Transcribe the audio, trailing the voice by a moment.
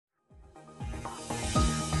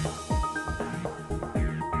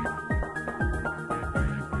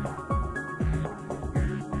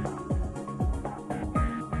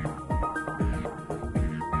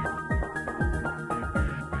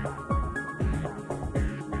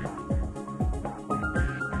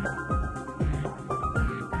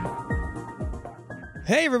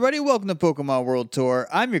Hey everybody, welcome to Pokemon World Tour.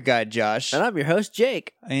 I'm your guide, Josh. And I'm your host,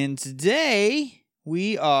 Jake. And today,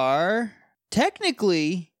 we are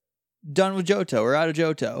technically done with Johto. We're out of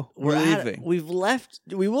Johto. We're leaving. We've left.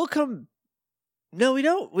 We will come. No, we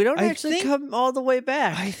don't. We don't actually come all the way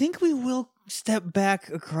back. I think we will step back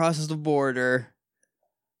across the border.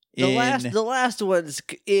 The last one's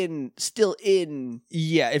still in.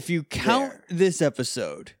 Yeah, if you count this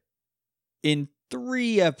episode, in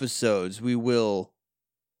 3 episodes, we will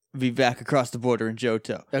be back across the border in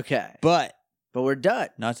Johto. Okay. But we're done.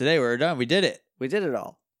 Not today. We're done. We did it. We did it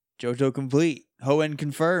all. Johto complete. Hoenn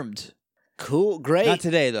confirmed. Cool. Great. Not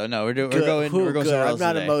today, though. No, we're going somewhere else. I'm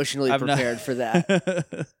not today. emotionally prepared for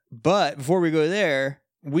that. But before we go there,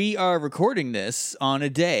 we are recording this on a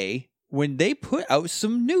day when they put out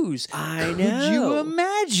some news. I know. Could you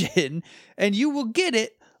imagine? And you will get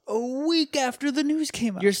it a week after the news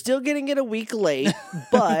came out. You're still getting it a week late,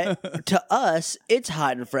 but to us, it's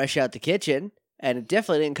hot and fresh out the kitchen, and it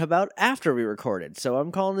definitely didn't come out after we recorded. So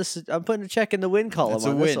I'm putting a check in the win column That's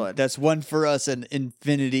on a this win. one. That's one for us and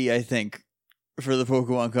infinity, I think, for the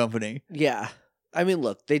Pokemon Company. Yeah. I mean,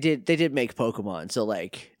 look, they did make Pokemon, so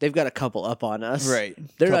like they've got a couple up on us. Right.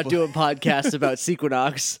 They're not doing podcasts about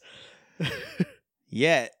Sequinox.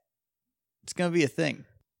 Yet. It's going to be a thing.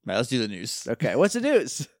 All right, let's do the news. Okay, what's the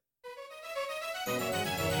news?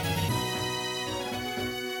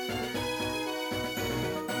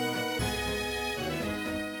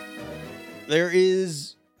 There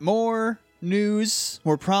is more news,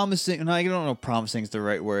 more promising. No, I don't know if promising is the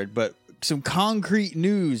right word, but some concrete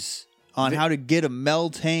news on how to get a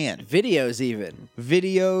Meltan. Videos even.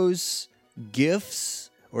 Videos, GIFs,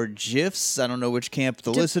 or GIFs. I don't know which camp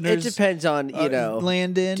the listeners It depends on,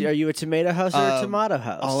 land in. Are you a tomato house or a tomato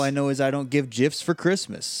house? All I know is I don't give GIFs for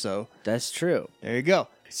Christmas, so. That's true. There you go.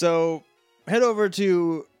 So head over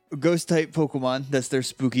to Ghost Type Pokemon. That's their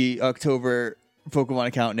spooky October Pokemon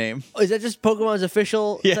account name. Oh, is that just Pokemon's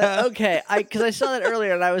official? Yeah. Okay. Because I saw that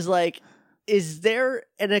earlier and I was like, is there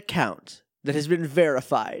an account that has been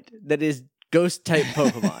verified that is Ghost Type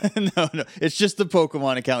Pokemon? No. It's just the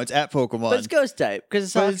Pokemon account. It's at Pokemon. But it's Ghost Type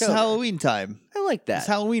because it's Halloween time. I like that. It's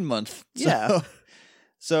Halloween month. Yeah.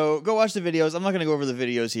 So go watch the videos. I'm not going to go over the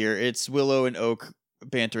videos here. It's Willow and Oak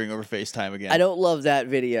bantering over FaceTime again. I don't love that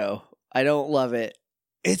video. I don't love it.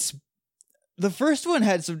 The first one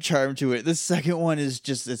had some charm to it. The second one is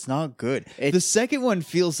just, it's not good. The second one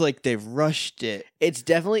feels like they've rushed it. It's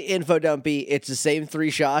definitely info dumpy. It's the same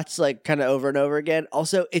 3 shots, like kind of over and over again.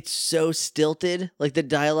 Also, it's so stilted. Like the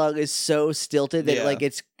dialogue is so stilted that like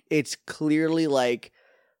it's clearly like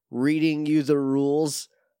reading you the rules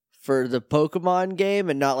for the Pokemon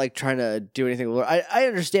game and not like trying to do anything. I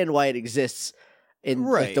understand why it exists in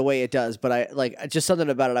like, the way it does, but I like just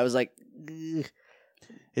something about it. I was like,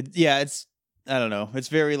 it's. I don't know. It's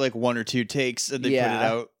very like 1 or 2 takes, and they put it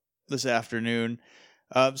out this afternoon.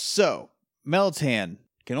 So, Meltan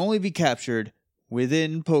can only be captured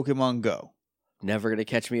within Pokemon Go. Never going to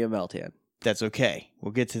catch me a Meltan. That's okay.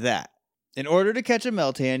 We'll get to that. In order to catch a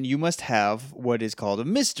Meltan, you must have what is called a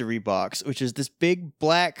mystery box, which is this big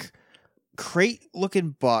black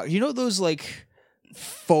crate-looking box. You know those like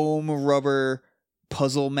foam rubber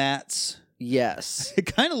puzzle mats? Yes. It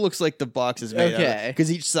kind of looks like the box is made out of,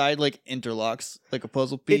 because each side like interlocks like a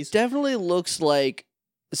puzzle piece. It definitely looks like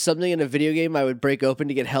something in a video game I would break open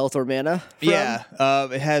to get health or mana from. Yeah.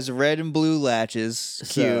 It has red and blue latches.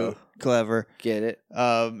 Cute. Clever. Get it.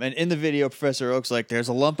 And in the video, Professor Oak's like, there's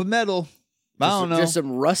a lump of metal. I don't know. There's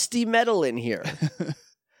some rusty metal in here.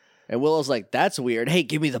 And Willow's like, that's weird. Hey,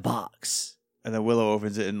 give me the box. And then Willow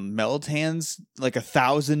opens it and Meltans, like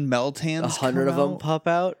 1,000 Meltans 100 of them pop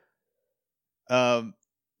out.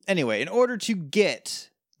 Anyway, in order to get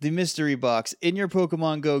the mystery box in your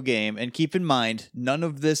Pokemon Go game, and keep in mind, none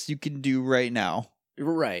of this you can do right now.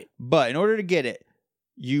 Right. But in order to get it,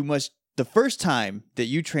 you must, the first time that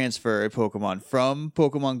you transfer a Pokemon from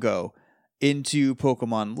Pokemon Go into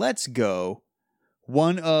Pokemon Let's Go,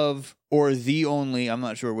 one of, or the only, I'm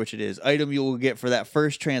not sure which it is, item you will get for that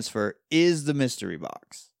first transfer is the mystery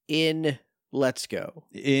box. In Let's Go.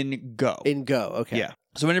 In Go. In Go, okay. Yeah.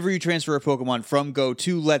 So whenever you transfer a Pokemon from Go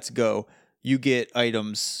to Let's Go, you get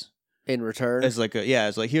items in return. As like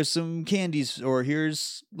here's some candies, or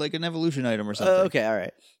here's like an evolution item or something. Okay, all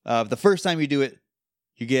right. The first time you do it,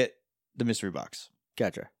 you get the mystery box.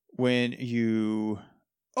 Gotcha. When you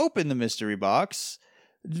open the mystery box,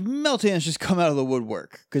 Meltans just come out of the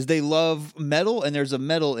woodwork because they love metal, and there's a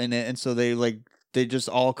metal in it, and so they just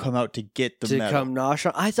all come out to get the metal. Come nosh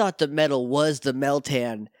on. I thought the metal was the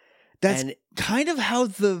Meltan. That's kind of how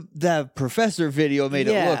the Professor video made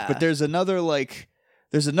it look, but there's another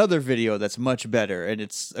There's another video that's much better, and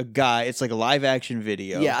it's a guy. It's like a live action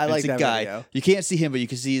video. Yeah, I and like it's a that guy. video. You can't see him, but you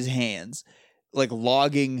can see his hands, like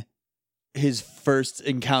logging his first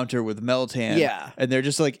encounter with Meltan. Yeah. And they're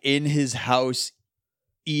just like in his house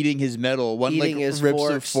eating his metal. One Eating like his rips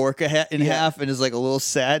forks. a fork in half and is like a little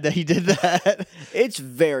sad that he did that. It's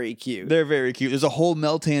very cute. They're very cute. There's a whole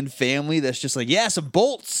Meltan family that's just like, yeah, some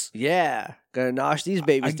bolts. Yeah. Gonna nosh these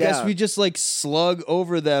babies I down. guess we just like slug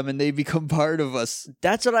over them and they become part of us.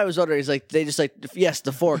 That's what I was wondering. Is like they just like, yes,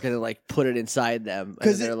 the fork, and then like put it inside them.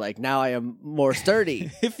 And they're like, now I am more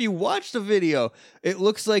sturdy. If you watch the video, it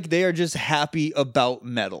looks like they are just happy about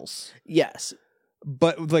metals. Yes.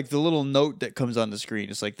 But like the little note that comes on the screen,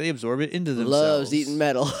 it's like they absorb it into themselves. Loves eating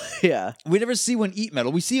metal. Yeah. We never see one eat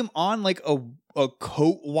metal. We see him on like a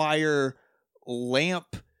coat wire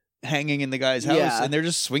lamp hanging in the guy's house, Yeah. and they're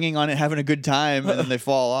just swinging on it, having a good time, and then they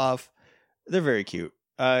fall off. They're very cute.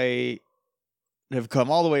 I have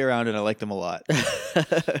come all the way around, and I like them a lot.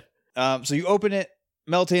 So you open it,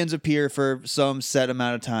 Meltans appear for some set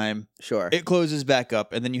amount of time. Sure. It closes back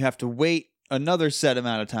up, and then you have to wait another set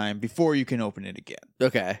amount of time before you can open it again.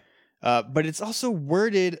 Okay. But it's also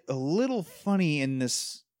worded a little funny in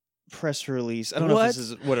this press release. I don't know if this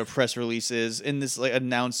is what a press release is, in this like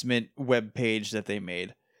announcement web page that they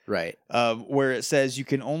made. Right. Where it says you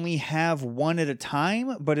can only have one at a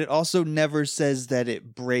time, but it also never says that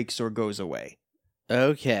it breaks or goes away.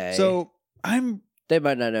 Okay. So they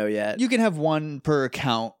might not know yet. you can have one per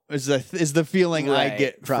account is the feeling I Right,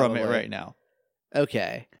 get from it probably. right now.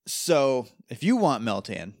 Okay. So if you want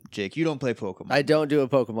Meltan, Jake, you don't play Pokemon. I don't do a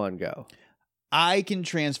Pokemon Go. I can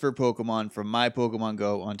transfer Pokemon from my Pokemon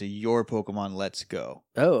Go onto your Pokemon Let's Go.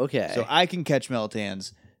 Oh, okay. So I can catch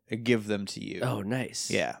Meltans and give them to you. Oh, nice.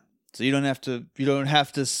 Yeah. So you don't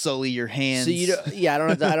have to sully your hands. So you don't. Yeah, I don't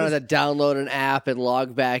have to download an app and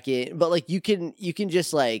log back in. But like you can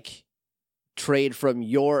just like trade from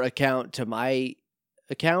your account to my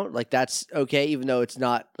account. Like that's okay, even though it's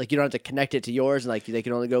not like you don't have to connect it to yours, and like they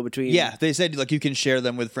can only go between. Yeah, they said like you can share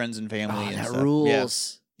them with friends and family. Oh, and that stuff. rules. Yeah.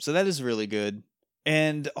 So that is really good.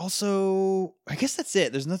 And also, I guess that's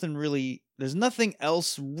it. There's nothing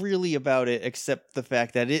else really about it except the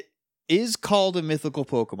fact that it is called a mythical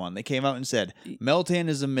Pokemon. They came out and said Meltan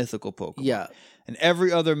is a mythical Pokemon. Yeah. And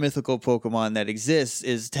every other mythical Pokemon that exists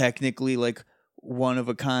is technically like one of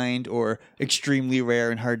a kind or extremely rare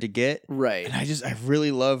and hard to get. Right. And I really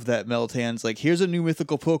love that Meltan's like, here's a new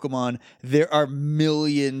mythical Pokemon. There are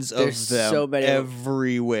millions There's of them so many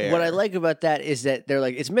everywhere. What I like about that is that they're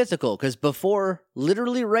like, it's mythical, because before,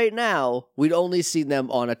 literally right now, we'd only seen them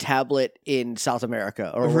on a tablet in South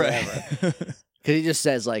America or wherever. Because he just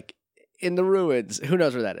says like, in the ruins, who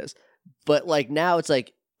knows where that is. But like now it's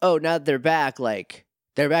like, oh, now that they're back, like,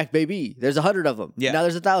 they're back, baby. There's 100 of them. Yeah. Now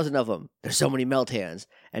there's 1,000 of them. There's so many Meltans.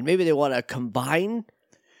 And maybe they want to combine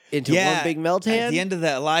into one big Meltan. At the end of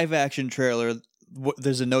that live action trailer,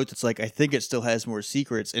 there's a note that's like, I think it still has more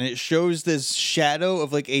secrets. And it shows this shadow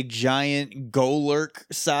of like a giant Golurk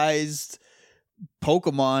sized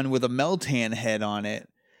Pokemon with a Meltan head on it.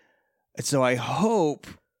 And so I hope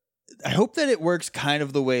that it works kind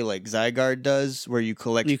of the way like Zygarde does, where you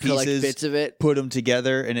collect pieces, bits of it, put them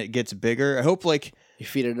together, and it gets bigger. I hope like you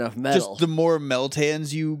feed it enough metal. just the more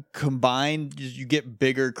Meltans you combine, you get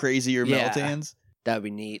bigger, crazier Meltans. That would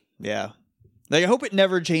be neat. Yeah. Like I hope it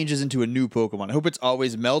never changes into a new Pokemon. I hope it's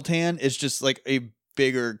always Meltan. It's just like a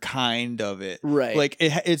bigger kind of it. Right. Like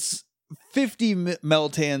it's 50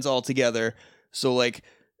 Meltans altogether. So like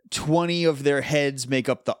 20 of their heads make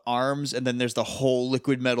up the arms, and then there's the whole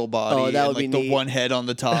liquid metal body. Oh, that would and, like be the neat. one head on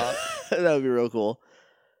the top. That would be real cool.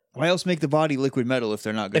 Why else make the body liquid metal if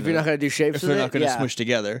they're not going If you're not going to do shapes if with they're it? not going to Yeah. smush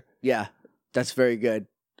together? Yeah, that's very good.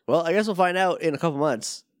 Well, I guess we'll find out in a couple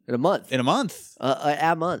months. In a month. In a month.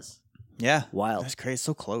 A month. Yeah. Wild. That's crazy. It's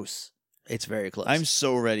so close. It's very close. I'm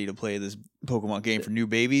so ready to play this Pokemon game for new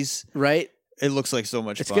babies. right? It looks like so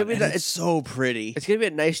much It's fun. gonna be and the- it's so pretty. It's going to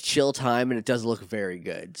be a nice chill time, and it does look very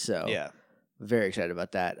good. So Yeah. very excited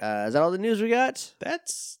about that. Is that all the news we got?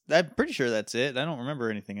 I'm pretty sure that's it. I don't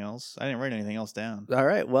remember anything else. I didn't write anything else down. All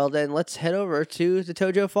right. Well, then let's head over to the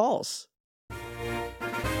Tojo Falls.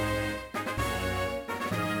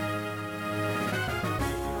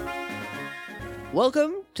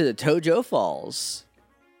 Welcome to the Tojo Falls.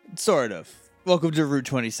 Sort of. Welcome to Route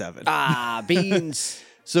 27. Ah, beans.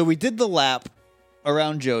 So we did the lap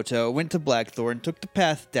around Johto, went to Blackthorn, took the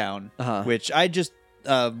path down, Uh-huh. which I just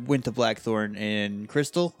went to Blackthorn in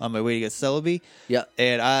Crystal on my way to get Celebi. Yep.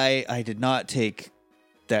 And I did not take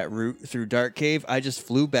that route through Dark Cave. I just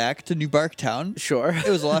flew back to New Barktown. Sure. It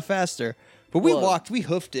was a lot faster. But we Well- walked, we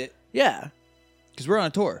hoofed it. Yeah. Because we're on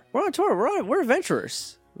a tour. We're on tour. We're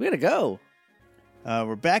adventurers. We gotta go.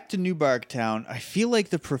 We're back to New Barktown. I feel like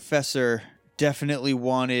the professor definitely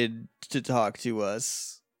wanted to talk to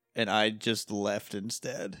us, and I just left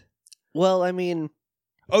instead. Well, I mean...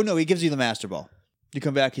 Oh, no, he gives you the Master Ball. You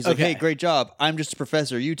come back, he's like, hey, great job. I'm just a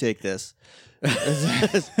professor. You take this.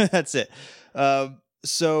 That's it.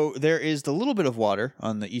 So there is the little bit of water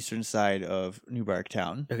on the eastern side of New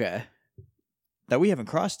Barktown. Okay. That we haven't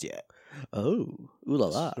crossed yet. Oh, ooh la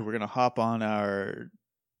la. So we're going to hop on our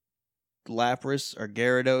Lapras, our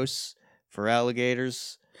Gyarados for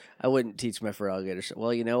alligators. I wouldn't teach my for alligators.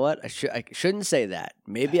 Well, you know what? I shouldn't say that.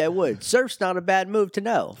 Maybe I would. Surf's not a bad move to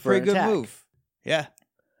know. For Pretty good attack. move. Yeah.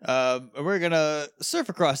 We're going to surf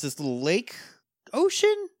across this little lake.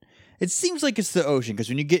 Ocean? It seems like it's the ocean because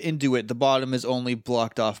when you get into it, the bottom is only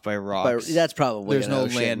blocked off by rocks. That's probably There's no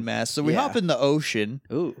land mass. So we hop in the ocean.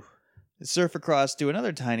 Ooh. Surf across to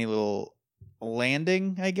another tiny little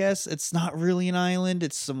landing, I guess. It's not really an island.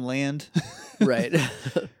 It's some land. Right.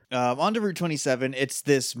 On to Route 27. It's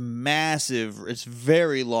this massive, it's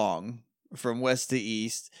very long from west to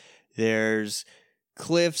east. There's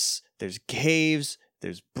cliffs, there's caves,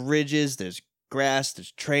 there's bridges, there's grass,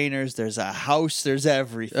 there's trainers, there's a house, there's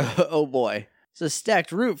everything. Oh boy. It's a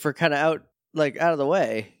stacked route for kind of out of the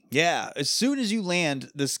way. Yeah. As soon as you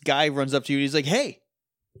land, this guy runs up to you and he's like, hey,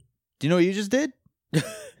 do you know what you just did?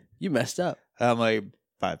 You messed up. I'm like,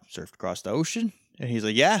 I surfed across the ocean. And he's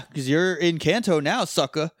like, yeah, because you're in Kanto now,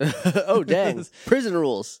 sucker. Oh, dang. Prison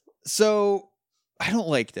rules. So I don't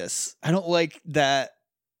like this. I don't like that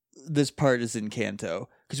this part is in Kanto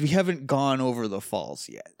because we haven't gone over the falls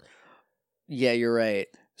yet. Yeah, you're right.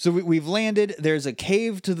 So we've landed. There's a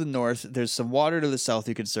cave to the north. There's some water to the south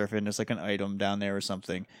you can surf in. There's like an item down there or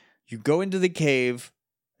something. You go into the cave,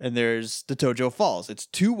 and there's the Tojo Falls. It's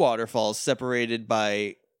two waterfalls separated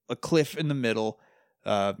by a cliff in the middle.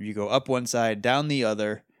 You go up one side, down the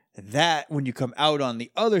other. That, when you come out on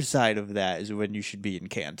the other side of that, is when you should be in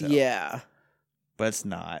Kanto. Yeah. But it's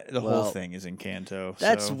not. The whole thing is in Kanto.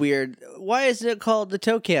 That's weird. Why isn't it called the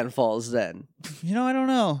Tokan Falls then? You know, I don't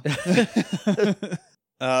know.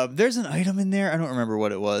 There's an item in there. I don't remember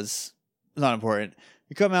what it was. It's not important.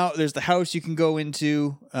 You come out. There's the house you can go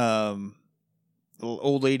into. The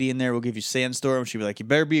old lady in there will give you Sandstorm. She'll be like, you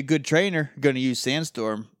better be a good trainer. You're going to use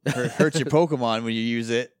Sandstorm. Hurts your Pokemon when you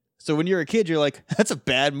use it. So when you're a kid, you're like, that's a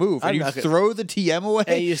bad move. And you throw the TM away.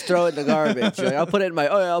 And you just throw it in the garbage. You're like, I'll put it in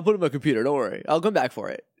my computer. Don't worry. I'll come back for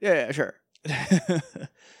it. Yeah, sure.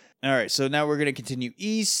 All right, so now we're going to continue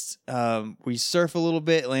east. We surf a little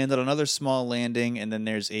bit, land on another small landing, and then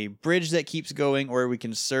there's a bridge that keeps going, or we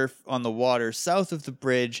can surf on the water south of the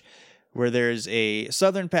bridge, where there's a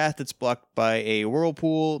southern path that's blocked by a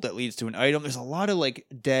whirlpool that leads to an item. There's a lot of like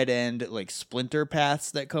dead end, like splinter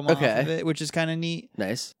paths that come off of it, which is kind of neat.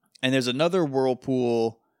 Nice. And there's another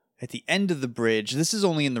whirlpool at the end of the bridge. This is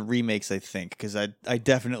only in the remakes, I think, because I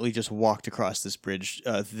definitely just walked across this bridge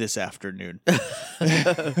this afternoon.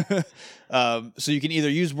 So you can either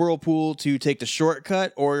use whirlpool to take the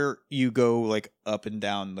shortcut, or you go like up and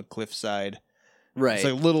down the cliffside. Right. It's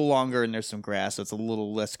like a little longer, and there's some grass, so it's a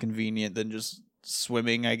little less convenient than just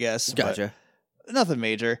swimming, I guess. Gotcha. But nothing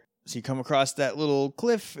major. So you come across that little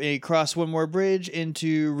cliff, and you cross one more bridge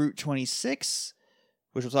into Route 26.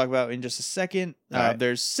 Which we'll talk about in just a second. Right.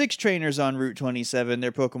 There's 6 trainers on Route 27.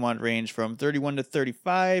 Their Pokemon range from 31 to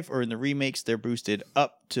 35, or in the remakes, they're boosted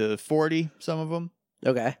up to 40, some of them.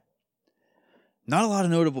 Okay. Not a lot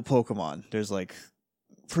of notable Pokemon. There's like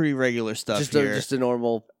pretty regular stuff here. Just a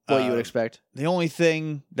normal, what you would expect. The only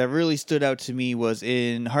thing that really stood out to me was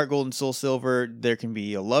in Heart Gold and Soul Silver, there can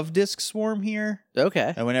be a Love Disc swarm here.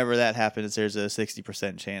 Okay. And whenever that happens, there's a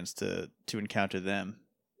 60% chance to encounter them.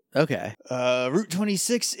 Okay. Route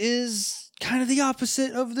 26 is kind of the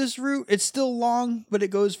opposite of this route. It's still long, but it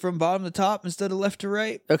goes from bottom to top instead of left to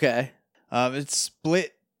right. Okay. It's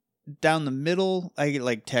split down the middle.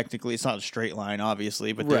 Technically, it's not a straight line,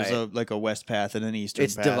 obviously, but there's a west path and an eastern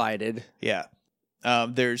path. It's divided. Yeah.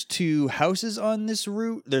 There's 2 houses on this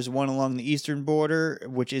route. There's one along the eastern border,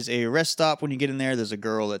 which is a rest stop. When you get in there, there's a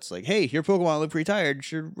girl that's like, hey, your Pokemon look pretty tired. You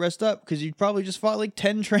should rest up because you probably just fought like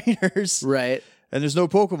 10 trainers. Right. And there's no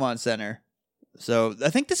Pokemon Center. So I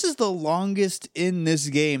think this is the longest in this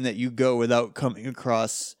game that you go without coming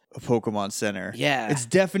across a Pokemon Center. Yeah. It's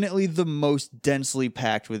definitely the most densely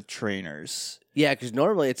packed with trainers. Yeah, because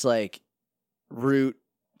normally it's like route,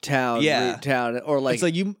 town, or like... It's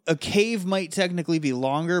like a cave might technically be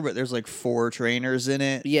longer, but there's like 4 trainers in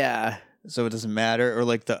it. Yeah. So it doesn't matter. Or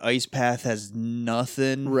like the ice path has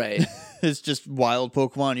nothing. Right. It's just wild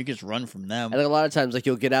Pokemon. You can just run from them. And a lot of times, like,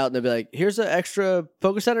 you'll get out and they'll be like, here's an extra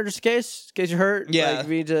Poke Center just in case you're hurt. Yeah. Like,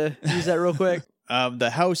 we need to use that real quick.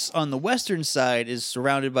 The house on the western side is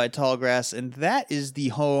surrounded by tall grass, and that is the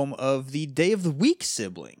home of the Day of the Week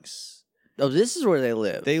siblings. Oh, this is where they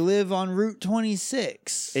live. They live on Route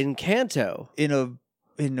 26 in Kanto.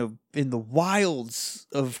 in the wilds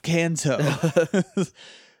of Kanto.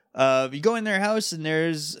 You go in their house, and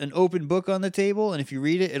there's an open book on the table, and if you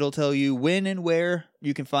read it, it'll tell you when and where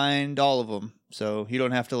you can find all of them. So you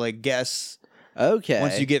don't have to like guess. Okay.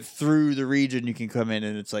 Once you get through the region, you can come in,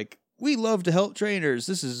 and it's like, we love to help trainers.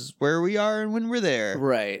 This is where we are and when we're there.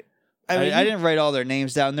 Right. I didn't write all their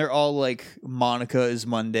names down. They're all like Monica is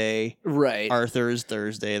Monday. Right. Arthur is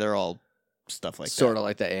Thursday. They're all stuff like sort that. of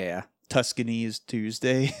like that, yeah. Tuscany is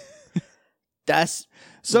Tuesday. That's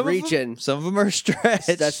reaching. Some of them are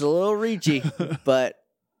stretched. That's a little reachy, but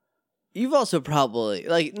you've also probably,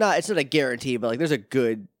 like, it's not a guarantee, but like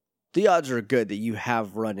the odds are good that you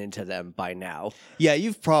have run into them by now. Yeah,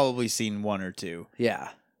 you've probably seen one or two. Yeah.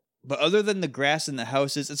 But other than the grass and the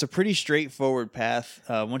houses, it's a pretty straightforward path.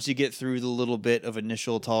 Once you get through the little bit of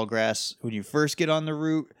initial tall grass, when you first get on the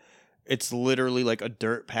route, it's literally like a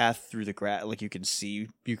dirt path through the grass. Like you can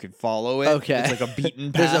follow it. Okay. It's like a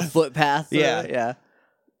beaten path. There's a footpath. Yeah.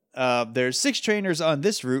 Yeah. There's 6 trainers on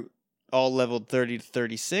this route, all leveled 30 to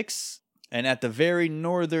 36. And at the very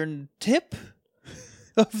northern tip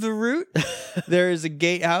of the route, there is a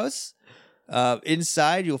gatehouse.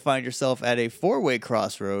 Inside, you'll find yourself at a 4-way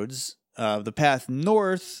crossroads. The path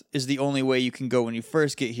north is the only way you can go when you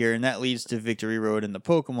first get here, and that leads to Victory Road and the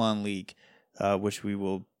Pokemon League, which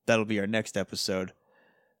that'll be our next episode.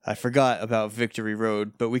 I forgot about Victory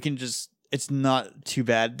Road, but we can it's not too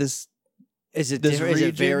bad. Is it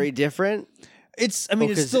very different? It's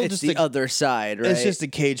still just the other side, right? It's just a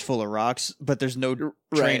cage full of rocks, but there's no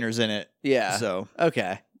trainers in it. Yeah. So,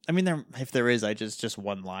 okay. I mean, if there is, just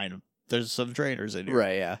one line. There's some trainers in here.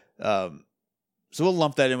 Right, yeah. So we'll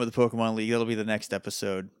lump that in with the Pokemon League. That'll be the next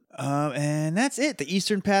episode. And that's it. The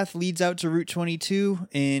eastern path leads out to Route 22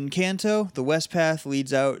 in Kanto. The west path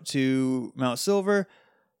leads out to Mount Silver.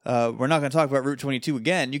 We're not going to talk about Route 22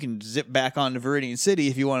 again. You can zip back on to Viridian City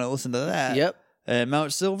if you want to listen to that. Yep. And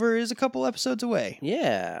Mount Silver is a couple episodes away.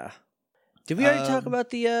 Yeah. Did we already talk about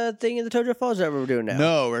the thing in the Tojo Falls? Or that we're doing now?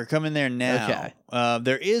 No, we're coming there now. Okay.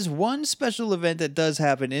 There is one special event that does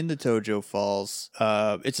happen in the Tojo Falls.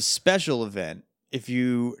 It's a special event. If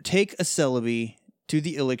you take a Celebi to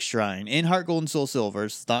the Ilex Shrine in Heart Gold and Soul Silver,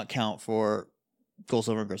 does not count for Gold,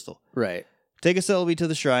 Silver, and Crystal. Right. Take a Celebi to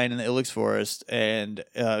the shrine in the Ilex Forest, and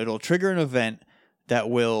it'll trigger an event that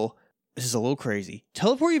will, this is a little crazy,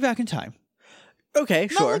 teleport you back in time. Okay,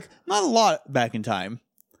 sure. Not a lot back in time.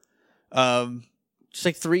 Just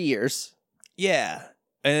like 3 years. Yeah.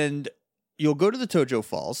 And you'll go to the Tojo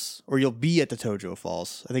Falls, or you'll be at the Tojo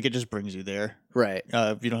Falls. I think it just brings you there. Right.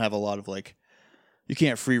 You don't have a lot of you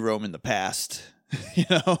can't free roam in the past, you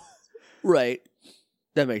know? Right.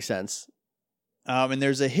 That makes sense. And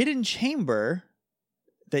there's a hidden chamber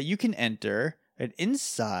that you can enter, and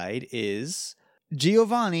inside is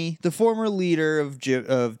Giovanni, the former leader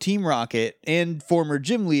of Team Rocket and former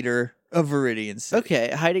gym leader of Viridian City.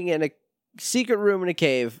 Okay, hiding in a secret room in a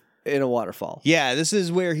cave in a waterfall. Yeah, this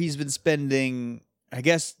is where he's been spending, I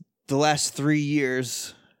guess, the last 3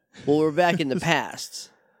 years. Well, we're back in the past.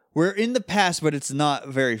 We're in the past, but it's not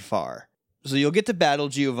very far. So you'll get to battle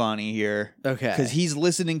Giovanni here. Okay. Because he's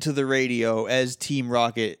listening to the radio as Team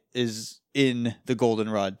Rocket is in the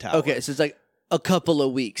Goldenrod Tower. Okay, so it's like a couple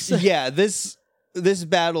of weeks. Yeah, this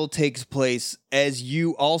battle takes place as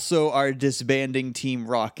you also are disbanding Team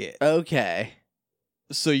Rocket. Okay.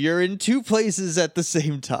 So you're in 2 places at the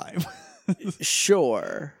same time.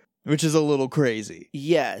 Sure. Which is a little crazy.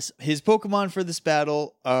 Yes. His Pokemon for this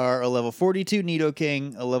battle are a level 42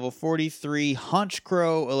 Nidoking, a level 43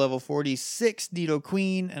 Honchkrow, a level 46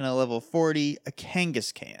 Nidoqueen, and a level 40 a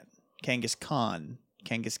Kangaskhan. Kangaskhan.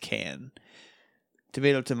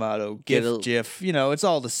 Tomato, GIF, it's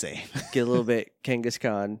all the same. Get a little bit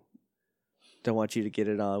Kangaskhan. Don't want you to get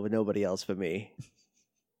it on with nobody else but me.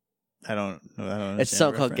 I don't know. It's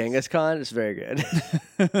still called Kangaskhan. It's very good.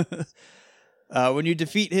 When you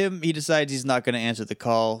defeat him, he decides he's not going to answer the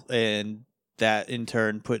call, and that in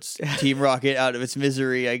turn puts Team Rocket out of its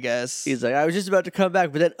misery, I guess. He's like, I was just about to come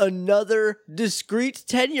back, but then another discreet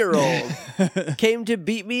 10-year-old came to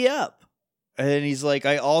beat me up. And he's like,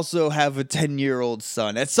 I also have a 10-year-old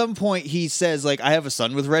son. At some point, he says, I have a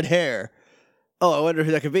son with red hair. Oh, I wonder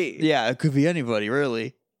who that could be. Yeah, it could be anybody,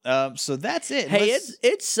 really. So that's it. Hey,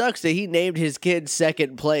 it sucks that he named his kid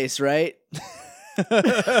second place, right?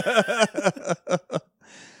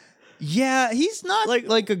 Yeah, he's not Like-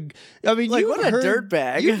 like a. I mean, like, you've what a heard-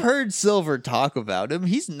 dirtbag. You've heard Silver talk about him.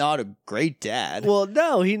 He's not a great dad. Well,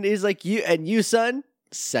 no, he's like, you, son,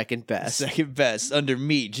 second best. Second best under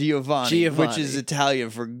me, Giovanni, which is Italian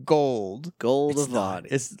for gold. Goldavani.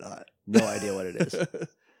 It's not. No idea what it is.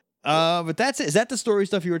 But that's it. Is that the story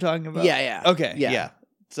stuff you were talking about? Yeah. Okay. Yeah.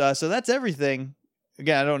 So that's everything.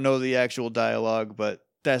 Again, I don't know the actual dialogue, but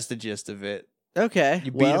that's the gist of it. Okay.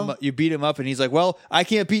 You beat him up, and he's like, "Well, I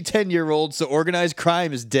can't beat 10-year-olds, so organized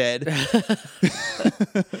crime is dead."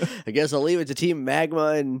 I guess I'll leave it to Team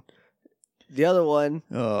Magma and the other one,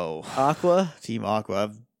 Oh, Aqua. Team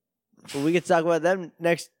Aqua. Well, we get to talk about them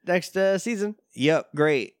next season. Yep,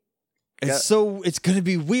 great. So it's going to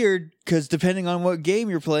be weird because depending on what game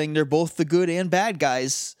you're playing, they're both the good and bad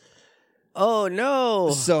guys. Oh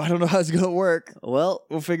no! So I don't know how it's going to work. Well,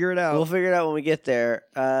 We'll figure it out. we'll figure it out when we get there.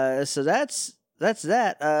 So that's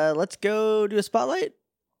that. Let's go do a spotlight.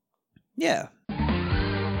 Yeah.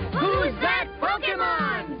 Who's that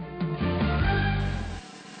Pokemon?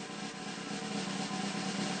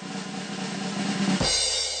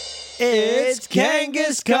 It's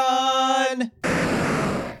Kangaskhan!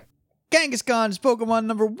 Kangaskhan is Pokemon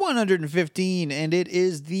number 115, and it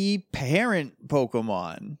is the parent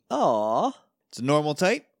Pokemon. Aw. It's a normal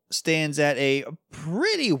type, stands at a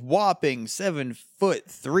pretty whopping 7 foot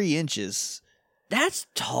 3 inches. That's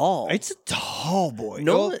tall. It's a tall boy.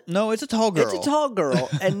 No, No, it's a tall girl. It's a tall girl.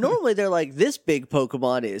 And normally they're like, this big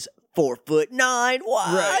Pokemon is 4'9".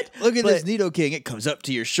 What? Right. Look at But this Nidoking. It comes up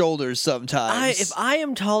to your shoulders sometimes. If I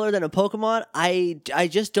am taller than a Pokemon, I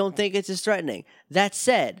just don't think it's as threatening. That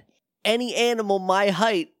said, any animal my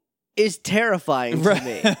height is terrifying to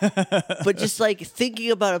me. But just like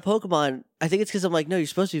thinking about a Pokemon, I think it's because I'm like, no, you're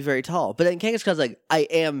supposed to be very tall. But then Kangaskhan's like, I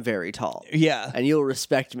am very tall. Yeah, And you'll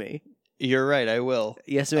respect me. you're right. I will.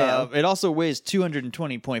 Yes, ma'am. It also weighs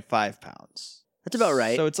 220.5 pounds. That's about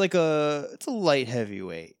right. So it's like a light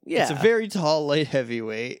heavyweight. Yeah. It's a very tall light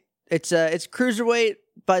heavyweight. It's cruiserweight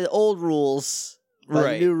by the old rules. By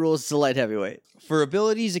Right. the new rules, it's a light heavyweight. For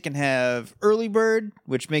abilities, it can have Early Bird,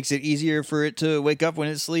 which makes it easier for it to wake up when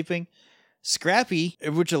it's sleeping. Scrappy,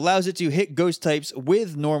 which allows it to hit ghost types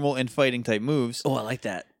with normal and fighting type moves. Oh, I like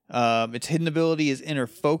that. Its hidden ability is Inner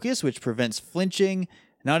Focus, which prevents flinching.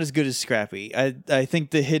 Not as good as Scrappy. I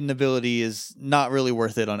think the hidden ability is not really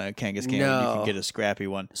worth it on a Kangaskhan. No. You can get a Scrappy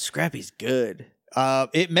one. Scrappy's good.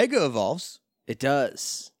 It Mega Evolves. It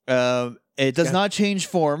does. It does not change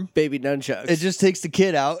form. Baby nunchucks. It just takes the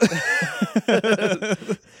kid out.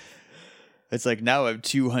 It's like, now I'm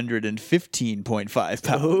 215.5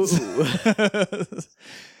 pounds.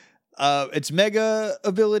 Its mega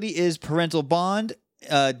ability is Parental Bond.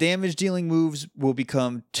 Damage dealing moves will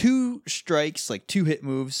become 2 strikes, like 2 hit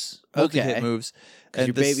moves, multi-hit Okay. moves. And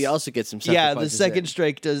your baby also gets some stuff. Yeah, the second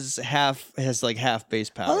strike has half base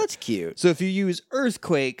power. Oh, that's cute. So if you use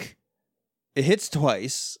Earthquake, it hits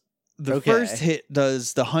twice. The Okay. first hit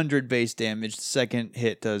does the 100 base damage. The second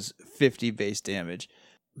hit does 50 base damage.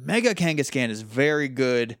 Mega Kangaskhan is very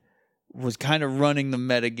good. Was kind of running the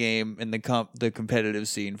meta game in the competitive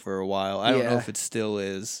scene for a while. I don't know Yeah. if it still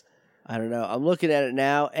is. I don't know. I'm looking at it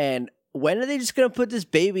now, and when are they just going to put this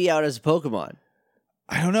baby out as a Pokemon?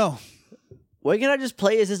 I don't know. Why can't I just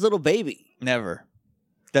play as this little baby? Never.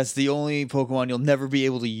 That's the only Pokemon you'll never be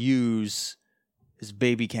able to use is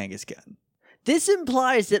Baby Kangaskhan. This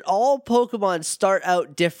implies that all Pokemon start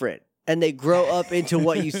out different, and they grow up into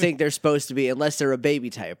what you think they're supposed to be, unless they're a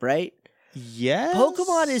baby type, right? Yes.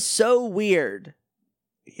 Pokemon is so weird.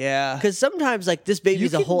 Yeah. Because sometimes, like, this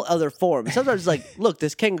baby's a whole other form. Sometimes it's like, look,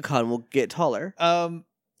 this Kangaskhan will get taller.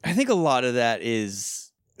 I think a lot of that is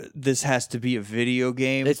this has to be a video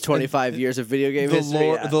game. It's 25 years of video game the history.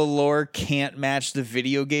 lore, Yeah. the lore can't match the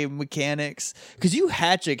video game mechanics because you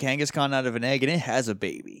hatch a Kangaskhan out of an egg and it has a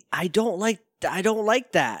baby. I don't like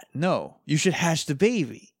that. No, you should hatch the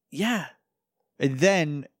baby, Yeah. and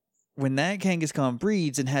then when that Kangaskhan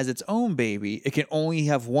breeds and has its own baby, it can only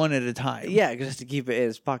have one at a time. Yeah, because it has to keep it in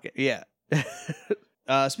his pocket. Yeah.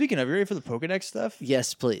 Speaking of, you ready for the Pokedex stuff?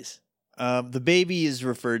 Yes, please. The baby is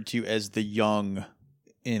referred to as the young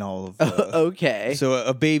in all of the... Okay. So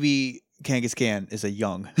a baby Kangaskhan is a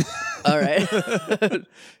young. All right.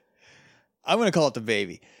 I'm going to call it the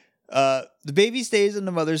baby. The baby stays in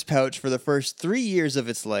the mother's pouch for the first 3 years of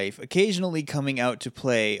its life, occasionally coming out to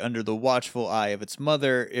play under the watchful eye of its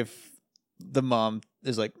mother if the mom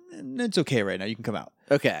is like, it's okay right now, you can come out.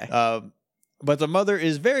 Okay. But the mother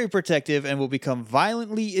is very protective and will become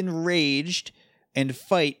violently enraged and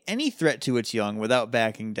fight any threat to its young without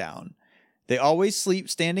backing down. They always sleep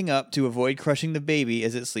standing up to avoid crushing the baby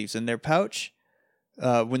as it sleeps in their pouch.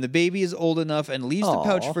 When the baby is old enough and leaves the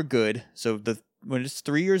pouch Aw. for good, so when it's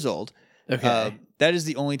 3 years old, Okay. that is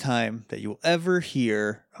the only time that you will ever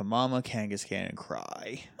hear a mama Kangaskhan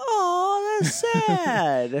cry. Oh, that's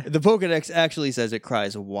sad. The Pokedex actually says it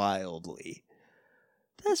cries wildly,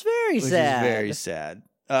 That's very which sad. is very sad.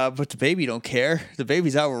 But the baby don't care. The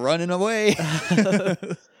baby's out running away.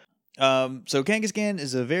 So Kangaskhan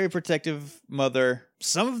is a very protective mother.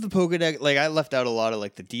 Some of the Pokedex, like I left out a lot of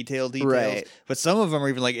like the details, Right. but some of them are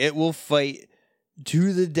even like it will fight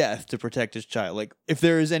to the death to protect his child. Like if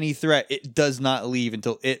there is any threat, it does not leave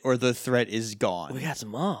until it or the threat is gone. We got some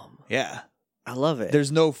mom. Yeah, I love it.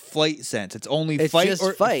 there's no flight sense. It's only It's fight just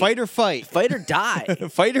or fight. fight or fight. Fight or die.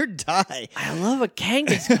 Fight or die. I love a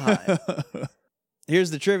Kangaskhan. Here's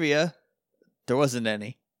the trivia. There wasn't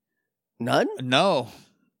any. None? No.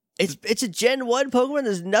 It's a Gen 1 Pokemon.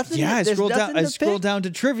 There's nothing. Yeah, I there's scrolled down. nothing I to scrolled pick? down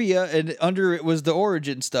to trivia, and under it was the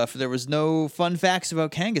origin stuff. There was no fun facts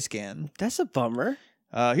about Kangaskhan. That's a bummer.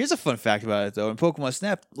 Here's a fun fact about it, though. In Pokemon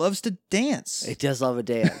Snap, loves to dance. It does love a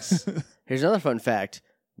dance. Here's another fun fact.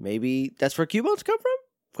 Maybe that's where Cubones come from?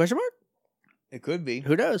 Question mark? It could be.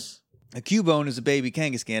 Who knows? A Cubone is a baby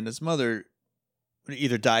Kangaskhan. Its mother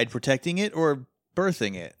either died protecting it or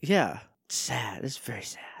birthing it. Yeah. It's sad. It's very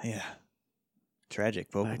sad. Yeah. Tragic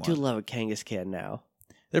But I Pokemon. do love a Kangaskhan now.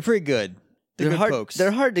 They're pretty good. They're good hard. pokes.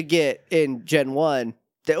 They're hard to get in Gen 1.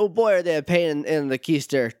 Oh boy, are they a pain in the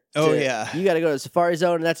keister. Oh, yeah. You got to go to the Safari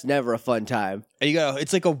Zone, and that's never a fun time. And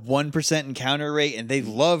it's like a 1% encounter rate, and they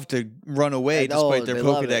love to run away And, oh, despite their they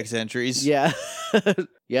love Pokedex entries. Yeah.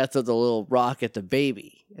 You have to throw the little rock at the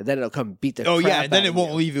baby, and then it'll come beat the Oh, crap yeah, and then out it of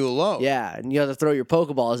won't you. leave you alone. Yeah, and you have to throw your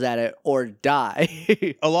Pokeballs at it or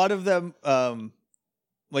die. A lot of them,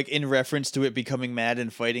 like in reference to it becoming mad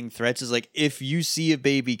and fighting threats, is like, if you see a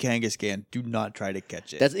baby Kangaskhan, do not try to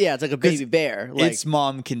catch it. It's like a baby bear. Like, Its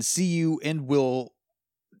mom can see you and will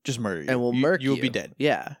just murder you. and will murk you. You'll be dead.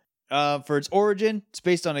 Yeah. For its origin, it's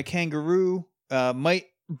based on a kangaroo. Might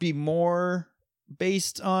be more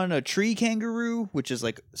based on a tree kangaroo, which is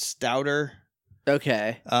like stouter.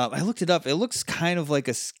 Okay. I looked it up. It looks kind of like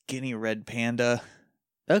a skinny red panda,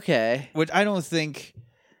 Okay. which I don't think.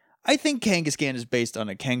 I think Kangaskhan is based on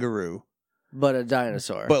a kangaroo, But a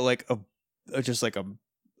dinosaur. but like just like a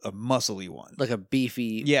muscly one. like a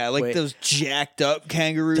beefy. Yeah, like Wait. those jacked up Those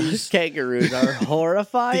kangaroos. kangaroos are The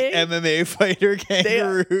horrifying. MMA fighter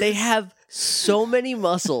kangaroos. They have so many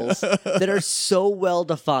muscles that are so well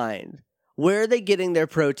defined. Where are they getting their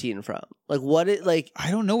protein from? Like what it like?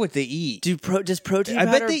 I don't know what they eat. Does protein I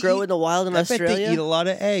bet powder they grow eat- in the wild in I bet Australia? they eat a lot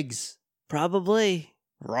of eggs. Probably.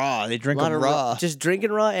 Raw. They drink A lot them of raw. just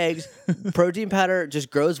drinking raw eggs. Protein powder just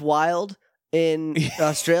grows wild in You're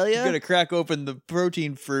Australia. gonna crack open the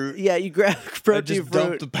protein fruit. Yeah, you grab And protein just dump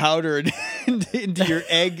fruit the powder into your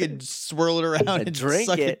egg and swirl it around and, drink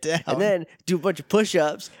suck it down. and then do a bunch of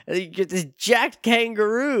push-ups, and then you get these jacked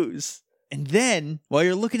kangaroos. And then, while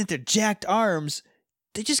you're looking at their jacked arms,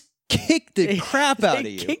 they just kick the crap out of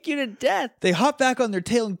They you. kick you to death. They hop back on their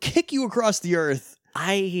tail and kick you across the earth.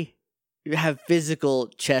 I have physical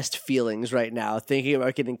chest feelings right now thinking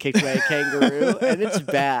about getting kicked by a kangaroo, and it's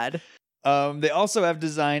bad. They also have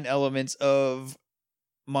design elements of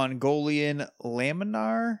Mongolian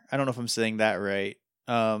laminar. I don't know if I'm saying that right.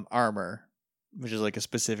 Armor, which is like a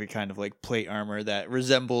specific kind of like plate armor that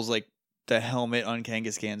resembles like the helmet on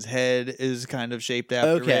Kangaskhan's head is kind of shaped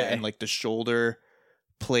after Okay. it, and like the shoulder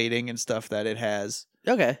plating and stuff that it has.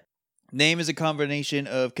 Okay. Name is a combination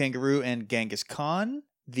of kangaroo and Genghis Khan.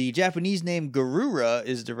 The Japanese name Garura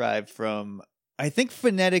is derived from, I think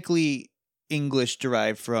phonetically English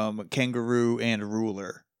derived from kangaroo and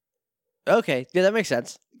ruler. Okay. Yeah, that makes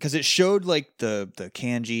sense. Because it showed like the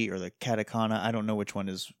kanji or the katakana. I don't know which one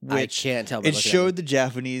is which. I can't tell. by It looking at showed the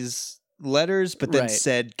Japanese letters, but then Right.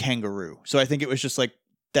 said kangaroo. So I think it was just like,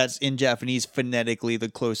 that's in Japanese phonetically the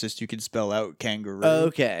closest you could spell out kangaroo.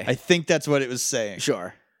 Okay. I think that's what it was saying.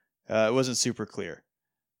 Sure. It wasn't super clear.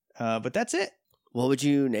 But that's it. What would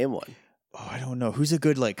you name one? Oh, I don't know. Who's a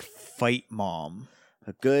good like fight mom?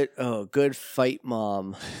 A good fight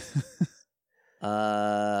mom.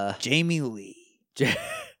 Jamie Lee.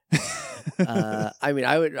 I mean,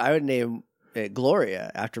 I would name it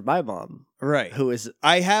Gloria after my mom, Right. who is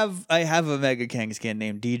I have a Mega Kangaskhan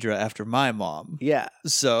named Deidre after my mom. yeah.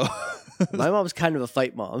 So My mom's kind of a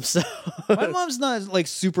fight mom, so my mom's not like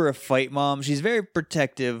super a fight mom. She's very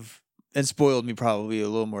protective and spoiled me probably a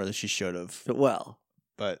little more than she should have. well,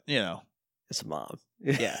 But, you know, it's a mom.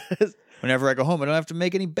 Yeah. whenever I go home, I don't have to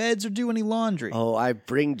make any beds or do any laundry. Oh, I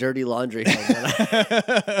bring dirty laundry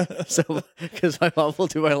home so because my mom will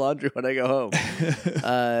do my laundry when I go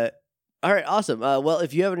home. All right, awesome. Well,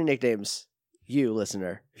 if you have any nicknames, you,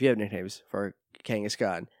 listener, if you have nicknames for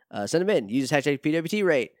Kangaskhan, send them in. Use hashtag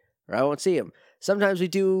PWTRate, or I won't see them. Sometimes we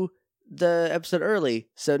do the episode early,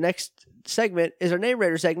 so next segment is our Name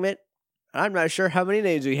Raider segment. I'm not sure how many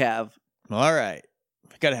names we have. All right.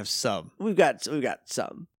 We got to have some. We've got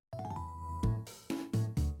some.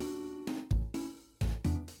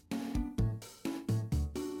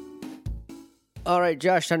 All right,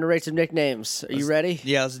 Josh, time to rate some nicknames. Are you ready?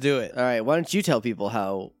 Yeah, let's do it. All right, why don't you tell people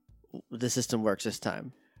how the system works this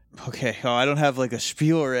time? Okay. Oh, I don't have like a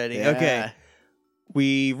spiel ready. Yeah. Okay.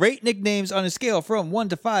 We rate nicknames on a scale from 1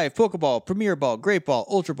 to 5. Pokeball, Premier Ball, Great Ball,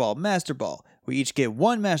 Ultra Ball, Master Ball. We each get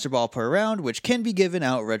 1 Master Ball per round, which can be given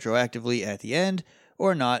out retroactively at the end,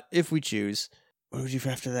 or not if we choose. What would you do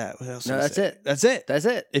after that? What else? No, would I that's say? it. That's it. That's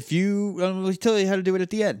it. If you, we'll tell you how to do it at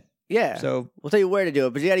the end. Yeah. So we'll tell you where to do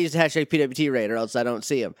it, but you got to use the hashtag PWTRate or else I don't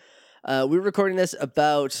see them. We're recording this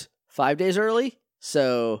about 5 days early,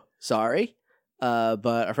 so sorry. But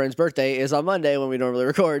our friend's birthday is on Monday when we normally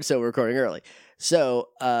record, so we're recording early. So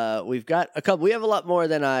we've got a couple. We have a lot more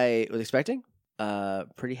than I was expecting.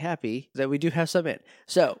 Pretty happy that we do have some in.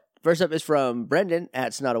 So first up is from Brendan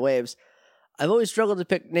at Sonata Waves. I've always struggled to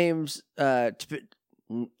pick names. Try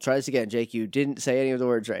this again, Jake. You didn't say any of the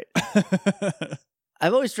words right.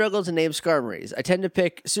 I've always struggled to name Skarmories. I tend to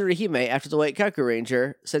pick Tsuruhime after the White Kaku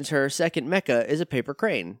Ranger, since her second mecha is a paper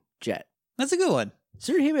crane jet. that's a good one.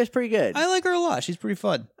 Tsuruhime is pretty good. I like her a lot. She's pretty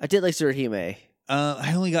fun. I did like Tsuruhime.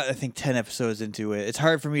 I only got, I think, 10 episodes into it. It's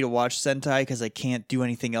hard for me to watch Sentai because I can't do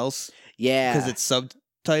anything else Yeah. because it's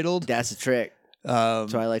subtitled. That's the trick. So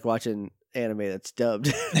I like watching anime that's dubbed.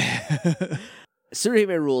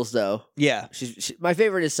 Tsuruhime rules, though. Yeah. My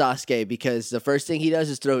favorite is Sasuke because the first thing he does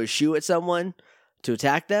is throw his shoe at someone to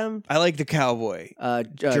attack them. I like the cowboy.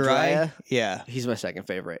 Jiraiya. Yeah. He's my second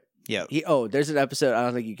favorite. Yeah. There's an episode, I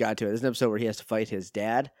don't think you got to it. There's an episode where he has to fight his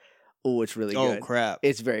dad. Oh, it's really good. Oh, crap.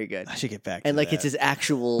 It's very good. I should get back to And like that. it's his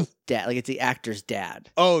actual dad. Like it's the actor's dad.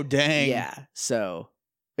 Oh, dang. Yeah. So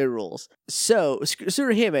it rules. So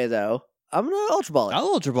Tsuruhime, though, I'm going to Ultra Ball it. I'll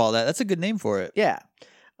Ultra Ball that. That's a good name for it. Yeah.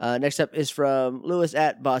 Next up is from Lewis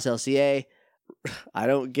at Boss LCA. I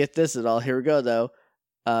don't get this at all. Here we go, though.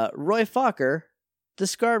 Roy Fokker, the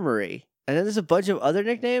Skarmory. And then there's a bunch of other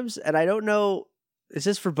nicknames, and I don't know. Is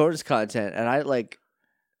this for bonus content? And I like.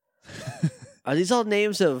 Are these all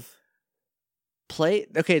names of play?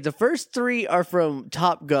 Okay, the first 3 are from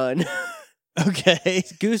Top Gun. Okay.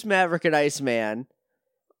 Goose Maverick and Iceman.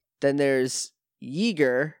 Then there's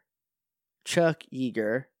Yeager, Chuck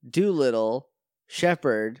Yeager, Doolittle,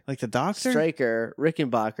 Shepard, Like the doctor? Stryker,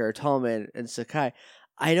 Rickenbacker, Tallman, and Sakai.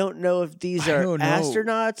 I don't know if these I are don't know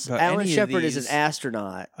astronauts. about Alan any of Shepard is an these.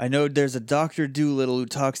 astronaut. I know there's a Dr. Doolittle who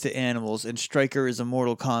talks to animals, and Stryker is a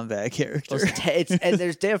Mortal Kombat character. Well, and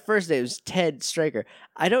they have first names, Ted Stryker.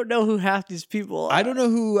 I don't know who half these people are. I don't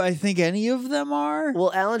know who I think any of them are.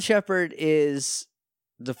 Well, Alan Shepard is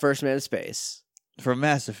the first man in space. From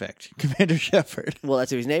Mass Effect, Commander Shepard. Well,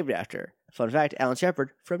 that's who he's named after. Fun fact, Alan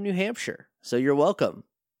Shepard from New Hampshire. So you're welcome,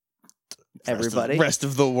 everybody. Rest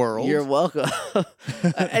of the world. You're welcome.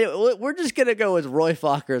 Anyway, we're just going to go with Roy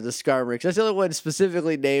Fokker, the Skarmory, because that's the only one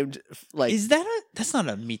specifically named, like... That's not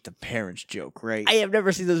a Meet the Parents joke, right? I have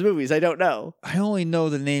never seen those movies. I don't know. I only know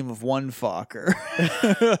the name of one Fokker.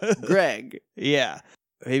 Greg. Yeah.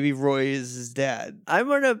 Maybe Roy is his dad. I'm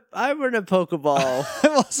gonna Pokeball.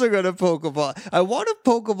 I'm also gonna Pokeball. I want to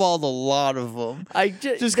Pokeball a lot of them.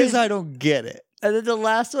 Just because I don't get it. And then the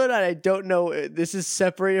last one, I don't know. This is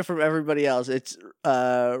separated from everybody else. It's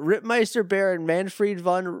Ripmeister Baron Manfred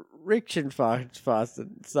von Richthofen.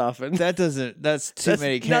 That's too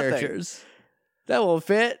many characters. Nothing. That won't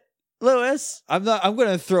fit. Lewis. I'm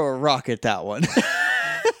gonna throw a rock at that one.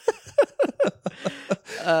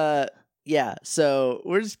 Yeah, so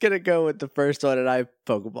we're just going to go with the first one, and I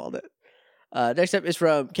Pokeballed it. Next up is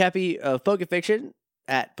from Cappy of Pokefiction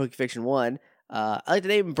at Pokefiction1. I like the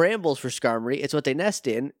name Brambles for Skarmory. It's what they nest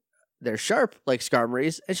in. They're sharp like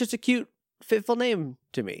Skarmories. It's just a cute, fitful name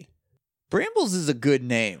to me. Brambles is a good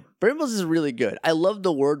name. Brambles is really good. I love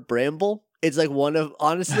the word bramble. It's like one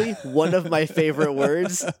of my favorite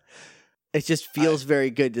words. It just feels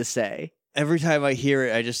very good to say. Every time I hear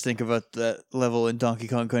it, I just think about that level in Donkey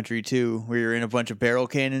Kong Country 2 where you're in a bunch of barrel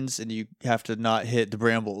cannons and you have to not hit the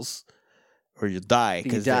brambles or you'll die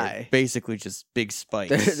because they're basically just big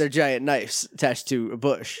spikes. They're giant knives attached to a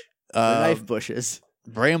bush. Knife bushes.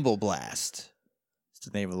 Bramble Blast. It's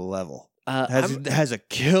the name of the level. It has a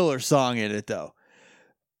killer song in it, though.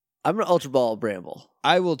 I'm going to Ultra Ball Bramble.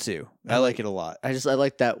 I will, too. I like it a lot. I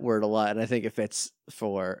like that word a lot, and I think it fits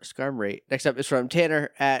for Skarmory. Next up is from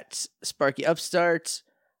Tanner at Sparky Upstart.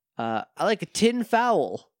 I like a tin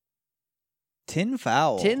fowl. Tin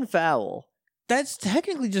Fowl. Tin Fowl. That's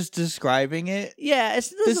technically just describing it. Yeah,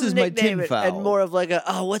 this is my tin and fowl. more of like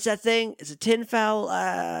what's that thing? It's a tin fowl.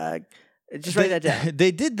 Just write that down.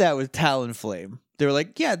 They did that with Talonflame. They were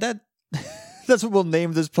like, yeah, that's what we'll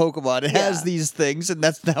name this Pokemon. It has these things, and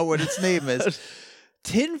that's not what its name is.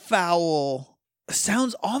 Tin Fowl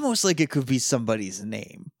sounds almost like it could be somebody's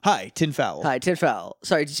name. Hi, Tin Fowl. Hi, Tin Fowl.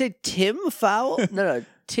 Sorry, did you say Tim Fowl? No,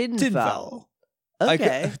 Tin Fowl.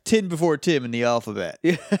 Okay. Tin before Tim in the alphabet.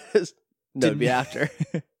 Yes. No, it'd be after.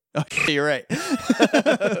 Okay, you're right.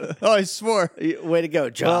 Oh, I swore. Way to go,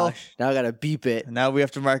 Josh. Well, now I gotta beep it. Now we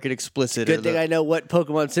have to mark it explicit. Good thing I know what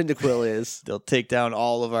Pokemon Cyndaquil is. They'll take down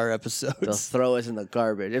all of our episodes. They'll throw us in the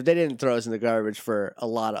garbage. If they didn't throw us in the garbage for a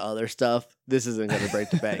lot of other stuff, this isn't going to break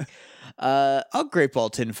the bank. I'll Great Ball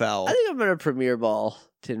Tin Fowl. I think I'm going to Premier Ball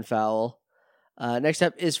Tin Fowl. Next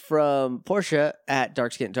up is from Portia at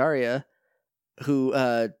Darkskin Daria, who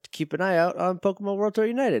keep an eye out on Pokemon World Tour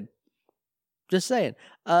United. Just saying.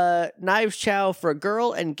 Knives Chow for a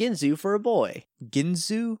girl and Ginzu for a boy.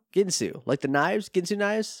 Ginzu? Ginsu. Like the knives? Ginsu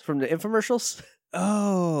knives from the infomercials?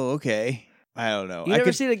 Oh, okay. I don't know. You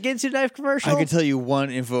never seen a Ginsu knife commercial? I could tell you one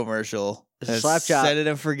infomercial. It's a slap chop. Set it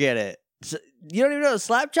and forget it. You don't even know the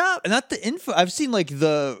slap chop? Not the info. I've seen like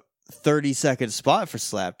the 30-second spot for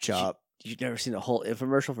slap chop. You've never seen a whole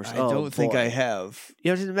infomercial for? I don't think I have.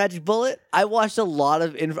 You haven't seen the Magic Bullet? I watched a lot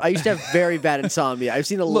of. I used to have very bad insomnia. I've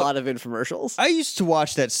seen a lot of infomercials. I used to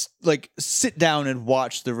watch that. Like sit down and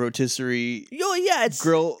watch the rotisserie. Oh yeah, it's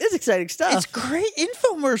grill. It's exciting stuff. It's great.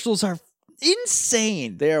 Infomercials are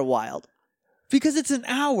insane. They are wild because it's an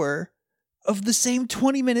hour of the same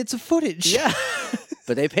 20 minutes of footage. Yeah,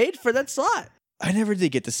 but they paid for that slot. I never did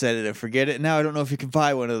get to set it and forget it. Now I don't know if you can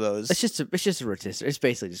buy one of those. It's just a rotisserie. It's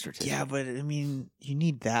basically just rotisserie. Yeah, but I mean, you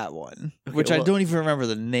need that one, Okay, which I don't even remember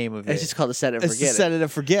the name of it. It's just called the set it and It's forget the set it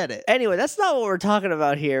and forget it. Anyway, that's not what we're talking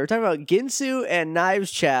about here. We're talking about Ginsu and Knives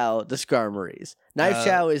Chow, the Skarmories. Knives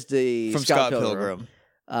Chow is the from Scott Pilgrim.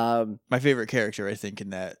 My My favorite character, I think, in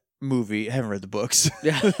that movie. I haven't read the books.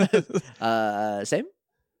 Same.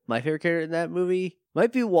 My favorite character in that movie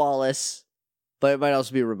might be Wallace, but it might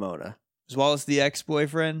also be Ramona. Is Wallace the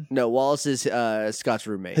ex-boyfriend? No, Wallace is Scott's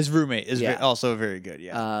roommate. His roommate is Yeah. also very good.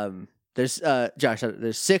 Yeah. There's Josh.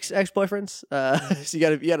 There's 6 ex-boyfriends. So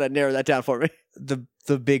you gotta narrow that down for me.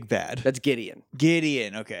 The big bad. That's Gideon.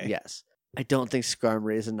 Gideon. Okay. Yes. I don't think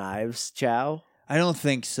Skarmory is a Knives Chow, I don't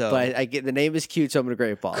think so. but I get the name is cute, so I'm gonna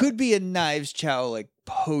Great Ball. Could be a Knives Chow like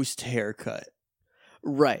post haircut.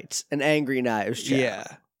 Right, an angry Knives Chow. Yeah.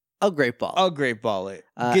 I'll Great Ball. I'll Great Ball it.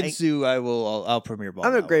 Ginsu, I'll Premier Ball.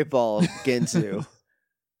 I'm a that Great one. Ball Ginsu.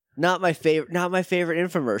 Not my favorite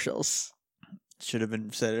infomercials. Should have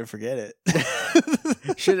been said it and forget it.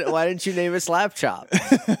 Why didn't you name it Slap Chop?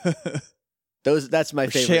 That's my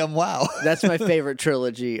favorite. Sham Wow. That's my favorite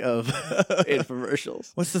trilogy of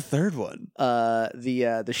infomercials. What's the third one?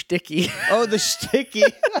 The Sticky. Oh, the Sticky.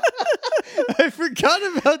 I forgot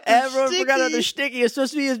about the Everyone forgot about the Sticky. It's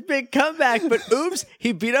supposed to be his big comeback, but oops,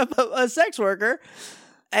 he beat up a sex worker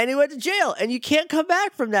and he went to jail. And you can't come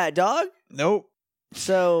back from that, dog. Nope.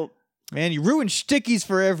 So, man, you ruined Stickies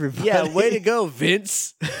for everybody. yeah, way to go,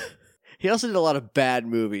 Vince. He also did a lot of bad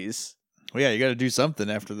movies. Well, yeah, you got to do something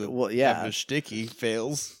after the yeah. after Sticky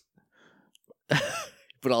fails.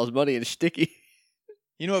 Put all his money in Sticky.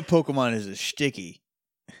 You know what Pokemon is? A Sticky.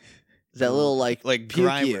 That little like Grimer.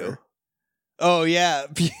 Grimer. Oh yeah,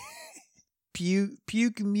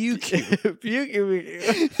 Puke Mewtwo.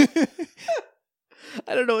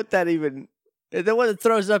 I don't know what that even. The one that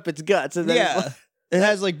throws up its guts. And then Yeah, it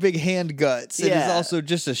has like big hand guts. It is Yeah. also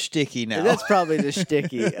just a Sticky now. That's probably the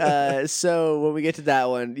Sticky. So when we get to that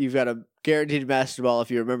one, you've got a guaranteed Master Ball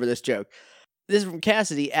if you remember this joke. This is from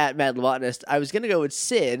Cassidy at Mad Lobotanist. I was going to go with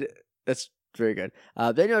Sid. That's very good.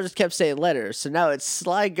 Then you just kept saying letters. So now it's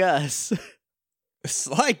Sly Gus.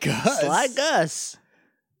 Sly Gus. Sly Gus.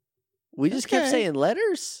 We just kept Okay. saying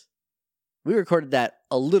letters? We recorded that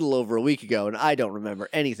a little over a week ago, and I don't remember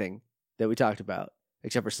anything that we talked about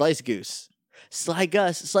except for Slice Goose. Sly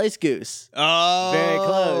Gus, Slice Goose. Oh, Very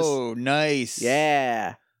close. Nice.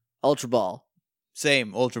 Yeah. Ultra Ball.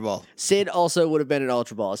 Same Ultra Ball. Sid also would have been an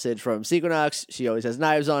Ultra Ball. Sid from Sequinox. She always has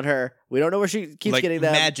knives on her. We don't know where she keeps Like getting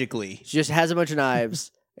them. magically. She just has a bunch of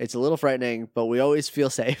knives. It's a little frightening, but we always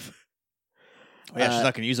feel safe. Oh, yeah, she's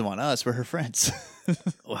not going to use them on us. We're her friends.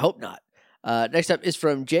 Well, hope not. Next up is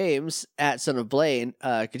from James at Son of Blaine.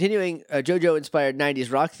 Continuing a JoJo-inspired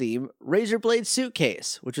 90s rock theme, Razorblade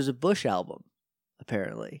Suitcase, which was a Bush album,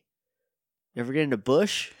 apparently. You ever get into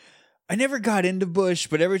Bush? I never got into Bush,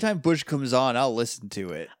 but every time Bush comes on, I'll listen to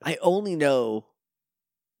it. I only know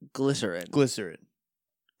Glycerin. Glycerin.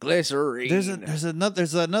 Glycerine.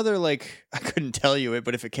 There's another like I couldn't tell you it,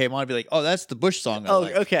 but if it came on, I'd be like, oh, that's the Bush song. I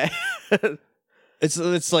like. Okay.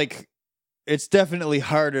 It's like it's definitely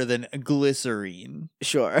harder than glycerine.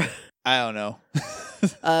 Sure. I don't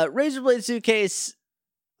know. Razor Blade Suitcase.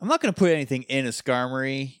 I'm not gonna put anything in a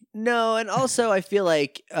Skarmory. No, and also I feel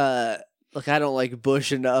like I don't like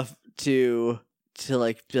Bush enough to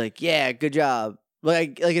like be like, yeah, good job.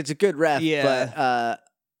 Like it's a good ref, Yeah. but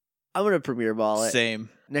I'm gonna Premier Ball it. Same.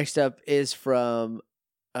 Next up is from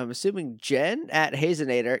I'm assuming Jen at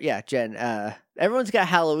Hazenator. Yeah, Jen. Everyone's got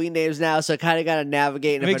Halloween names now, so I kind of got to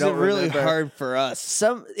navigate. It makes it really hard for us.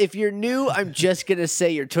 If you're new, I'm just gonna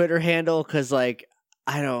say your Twitter handle because like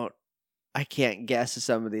I can't guess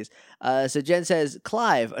some of these. So Jen says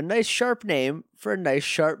Clive, a nice sharp name for a nice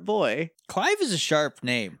sharp boy. Clive is a sharp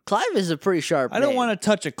name. Clive is a pretty sharp. I don't want to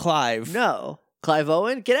touch a Clive. No, Clive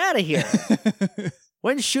Owen, get out of here.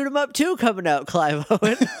 When's Shoot 'Em Up 2 coming out, Clive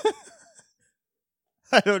Owen?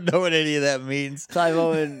 I don't know what any of that means. Clive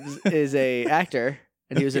Owen is a actor,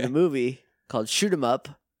 and he was in a movie called Shoot 'Em Up,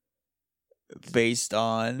 based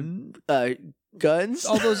on guns.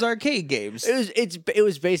 all those arcade games. It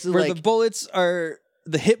was basically where like the bullets are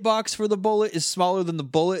the hitbox for the bullet is smaller than the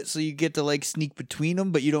bullet, so you get to like sneak between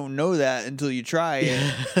them, but you don't know that until you try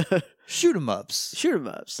it. Shoot 'em ups. Shoot 'em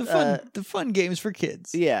ups. The fun games for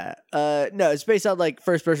kids. Yeah. No, it's based on like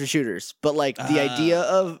first person shooters, but like the idea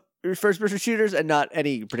of first person shooters and not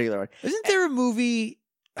any particular one. Isn't there a movie?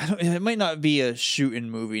 It might not be a shooting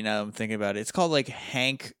movie now I'm thinking about it. It's called like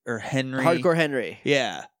Hank or Henry. Hardcore Henry.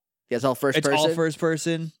 Yeah. Yeah, it's all first person. It's all first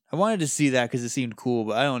person. I wanted to see that because it seemed cool,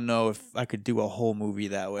 but I don't know if I could do a whole movie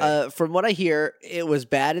that way. From what I hear, it was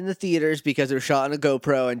bad in the theaters because it was shot on a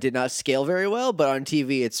GoPro and did not scale very well, but on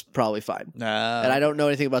TV it's probably fine. And I don't know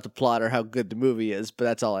anything about the plot or how good the movie is, but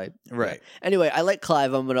that's all I... Right. Anyway, I like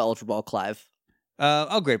Clive. I'm going to Ultra Ball Clive.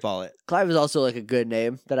 I'll Great Ball it. Clive is also like a good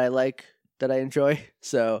name that I like, that I enjoy.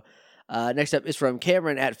 So... next up is from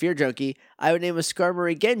Cameron at Fear Junkie. I would name a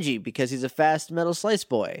Skarmory Genji because he's a fast metal slice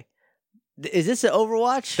boy. Is this an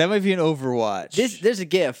Overwatch? That might be an Overwatch. There's a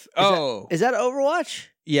GIF. Is that Overwatch?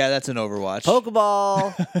 Yeah, that's an Overwatch.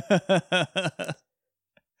 Pokeball.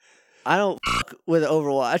 I don't with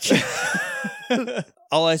Overwatch.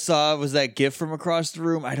 All I saw was that GIF from across the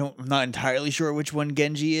room. I'm not entirely sure which one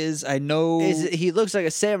Genji is. I know he looks like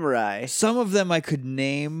a samurai. Some of them I could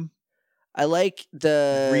name. I like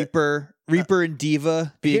the Reaper and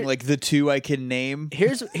Diva being like the two I can name.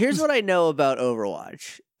 Here's what I know about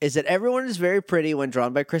Overwatch is that everyone is very pretty when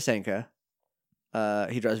drawn by Chris Enka.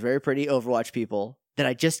 He draws very pretty Overwatch people that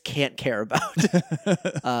I just can't care about.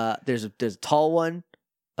 There's a tall one,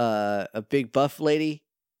 a big buff lady,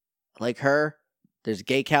 I like her. There's a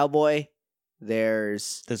gay cowboy.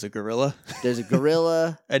 There's a gorilla. There's a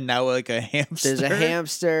gorilla, and now like a hamster. There's a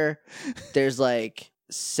hamster. There's like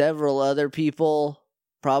several other people,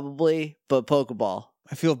 probably, but Pokeball.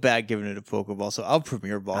 I feel bad giving it a Pokeball, so I'll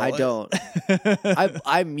Premier Ball. I don't.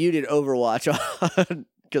 I muted Overwatch on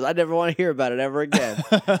because I never want to hear about it ever again.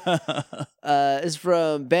 It's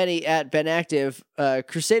from Benny at Ben Active.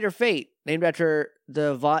 Crusader Fate, named after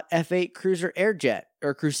the Vought F8 Cruiser Airjet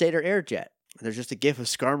or Crusader Airjet. There's just a gif of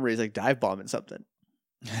Skarmory's like dive bombing something.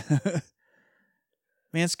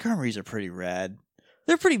 Man, Skarmory's are pretty rad.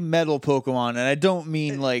 They're pretty metal Pokemon, and I don't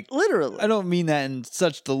mean like literally. I don't mean that in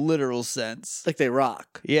such the literal sense. Like they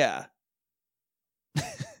rock. Yeah.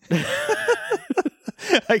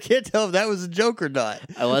 I can't tell if that was a joke or not.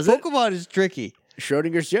 I wasn't. Pokemon is tricky.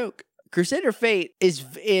 Schrodinger's joke. Crusader Fate is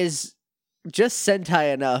just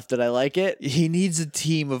Sentai enough that I like it. He needs a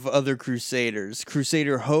team of other Crusaders.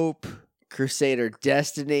 Crusader Hope. Crusader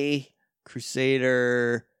Destiny.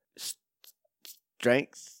 Crusader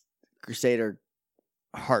Strength. Crusader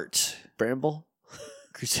Heart. Bramble.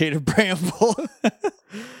 Crusader Bramble.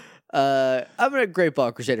 I'm gonna Great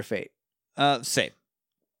Ball Crusader Fate. Same.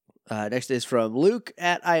 Next is from Luke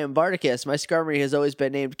at I am Bardicus. My Skarmory has always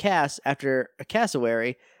been named Cass after a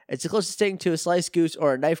cassowary. It's the closest thing to a slice goose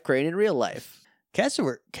or a knife crane in real life.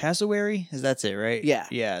 Cassowary? That's it, right? Yeah.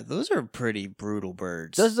 Yeah, those are pretty brutal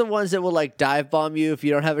birds. Those are the ones that will like dive bomb you if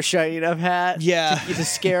you don't have a shiny enough hat. Yeah. To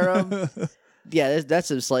scare them. Yeah, that's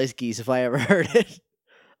some slice geese if I ever heard it.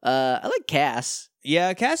 I like Cass.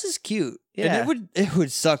 Yeah, Cass is cute. Yeah. And it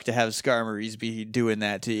would suck to have Skarmories be doing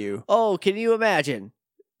that to you. Oh, can you imagine?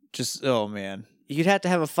 Oh man. You'd have to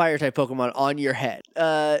have a fire type Pokemon on your head.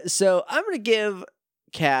 So I'm gonna give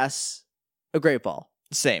Cass a Great Ball.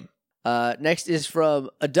 Same. Next is from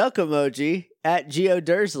a duck emoji at Geo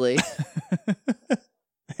Dursley.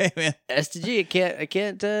 Hey man. S to G, I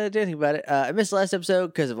can't do anything about it. I missed the last episode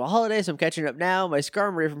because of a holiday, so I'm catching up now. My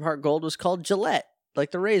Skarmory from Heart Gold was called Gillette.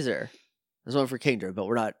 like the Razor. There's one for Kingdra, but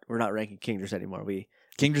we're not ranking Kingdras anymore. We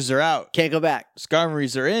Kingdras are out. can't go back.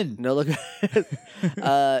 Skarmories are in. No look.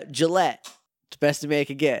 Gillette. It's the best man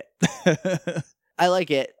could get. I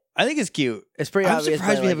like it. I think it's cute. It's pretty I'm obvious.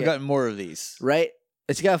 surprised but I we like haven't it. gotten more of these. Right?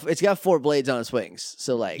 It's got 4 blades on its wings,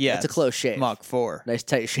 so like Yeah, it's a close shave. Mach 4. Nice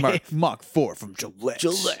tight shave. Mach 4 from Gillette.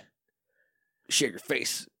 Gillette. Shave your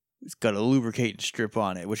face. It's got a lubricating strip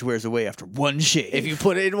on it, which wears away after one shave. If you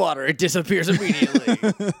put it in water, it disappears immediately.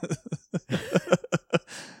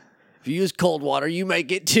 If you use cold water, you might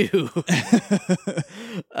get 2.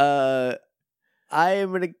 I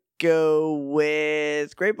am gonna go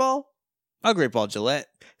with Great Ball. I'll Great Ball Gillette.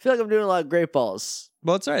 I feel like I'm doing a lot of Great Balls.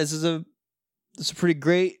 Well, it's all right. This is a pretty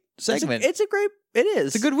great segment. It is.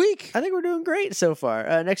 It's a good week. I think we're doing great so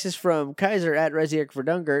far. Next is from Kaiser at Reziek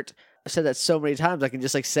Verdungert. I said that so many times I can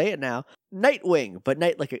just like say it now. Nightwing, but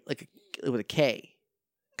night like a with a K.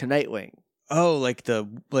 Nightwing. Oh, like the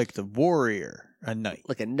warrior, a knight,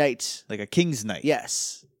 Like a knight. like a king's knight.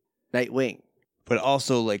 Yes. Nightwing. But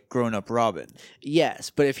also like grown up Robin. Yes,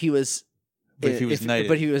 but if he was But if he was knighted.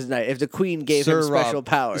 But he was knighted. If the queen gave Sir him special Rob-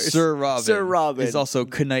 powers. Sir Robin. Sir Robin is also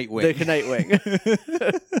Knightwing. the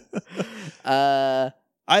Knightwing.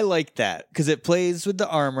 I like that because it plays with the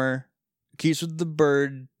armor, keeps with the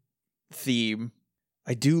bird theme.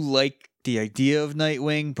 I do like the idea of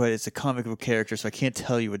Nightwing, but it's a comic book character, so I can't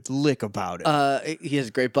tell you a lick about it. He has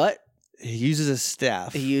a great butt. He uses a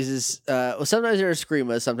staff. He uses well sometimes there are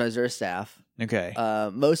screamas, sometimes there are staff. Okay.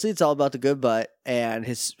 Mostly it's all about the good butt, and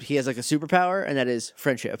he has like a superpower, and that is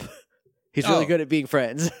friendship. He's really Oh. good at being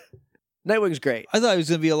friends. Nightwing's great. I thought he was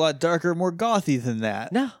going to be a lot darker, more gothy than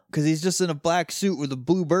that. No, Because he's just in a black suit with a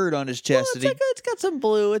blue bird on his chest. well, it's got some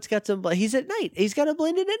blue. It's got some. He's at night. He's got to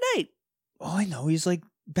blend in at night. Oh, I know. He's like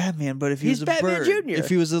Batman, but if he He's was a Batman bird. Jr.. If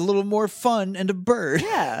he was a little more fun and a bird.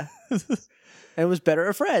 Yeah, and was better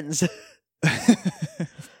at friends.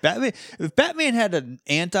 If Batman had an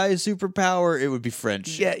anti-superpower, it would be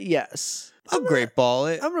friendship. Yeah. Yes. I'll great ball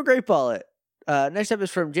it. I'm gonna great ball it. Next up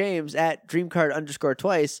is from James at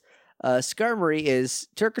Dreamcard_twice. Skarmory is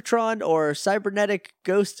Turkatron or cybernetic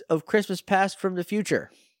ghost of Christmas past from the future.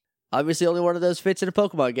 Obviously, only one of those fits in a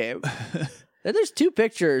Pokemon game. Then there's 2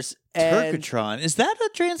 pictures, and Turkatron. Is that a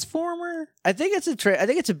Transformer? I think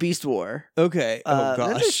it's a Beast War. Okay. Oh, Then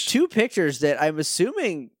there's gosh. 2 pictures that I'm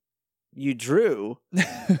assuming you drew.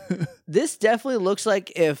 This definitely looks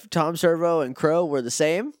like if Tom Servo and Crow were the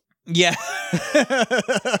same. Yeah.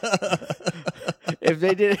 If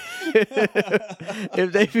they did,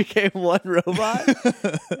 if they became one robot,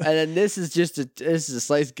 and then this is a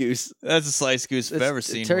sliced goose. That's a sliced goose if I've It's ever a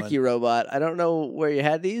seen turkey one. robot. I don't know where you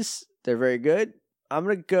had these. They're very good. I'm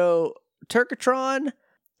gonna go Turkatron.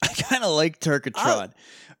 I kind of like Turkatron.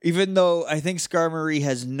 Even though I think Skarmory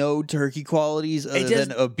has no turkey qualities other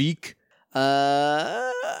than a beak.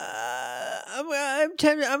 I'm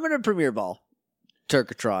tempted. I'm gonna Premier Ball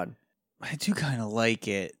Turkatron. I do kind of like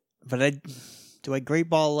it. But do I great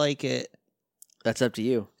ball like it? That's up to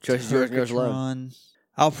you. Choice is yours and yours alone. Turkatron.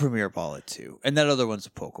 I'll Premier Ball it too. And that other one's a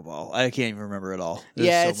Pokeball. I can't even remember it all. There's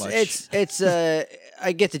Yeah, so much. it's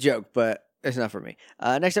I get the joke, but it's not for me.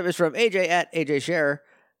 Next up is from AJ at AJ Scherer.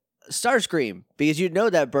 Starscream, because you know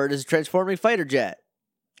that bird is a transforming fighter jet.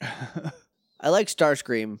 I like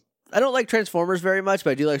Starscream. I don't like Transformers very much,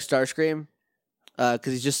 but I do like Starscream.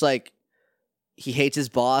 Because he's just like, he hates his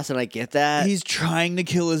boss, and I get that. He's trying to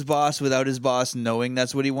kill his boss without his boss knowing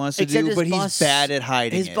that's what he wants to Except do, his but boss- he's bad at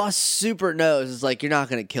hiding His it. boss super knows. It's like, you're not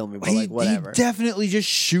going to kill me, but he, like, whatever. he definitely just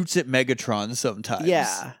shoots at Megatron sometimes.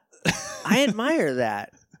 Yeah. I admire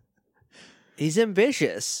that. He's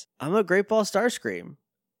ambitious. I'm a Great Ball Starscream.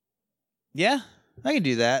 Yeah, I can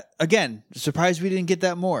do that. Again, surprised we didn't get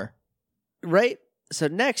that more. Right? So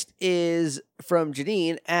next is from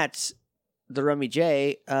Janine at the Rummy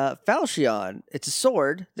J. Falchion. It's a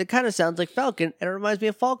sword that kind of sounds like Falcon, and it reminds me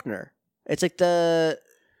of Faulkner. It's like the...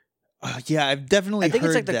 Yeah, I've definitely I think heard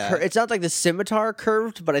it's like that. it's not like the scimitar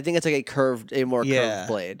curved, but I think it's like a more curved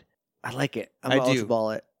blade. I like it. I'm gonna I do. Ultra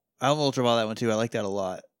Ball it. I'll Ultra Ball that one too. I like that a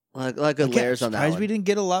lot. Like good Again, layers on that surprised one. we didn't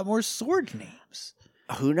get a lot more sword names.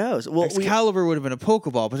 Who knows? Well, Excalibur would have been a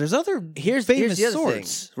Pokeball, but there's other here's famous the other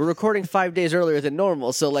swords. thing. We're recording 5 days earlier than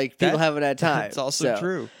normal, so like people haven't had time. That's also So,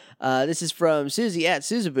 true. This is from Susie at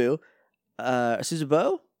Suzabu.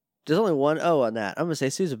 Suzabo? There's only one O on that. I'm gonna say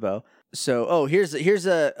Suzabo. So here's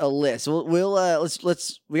a list. We'll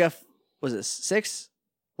let's we got what is this 6?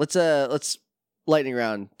 Let's lightning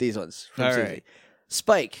round these ones from All Susie. right.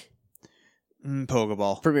 Spike,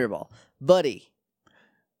 Pokeball. Premier Ball, Buddy,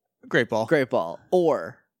 Great Ball. Great Ball,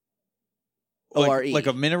 or ORE. Like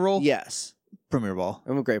a mineral? Yes, Premier Ball.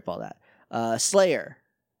 I'm a Great Ball that. Slayer,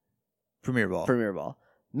 Premier Ball. Premier Ball.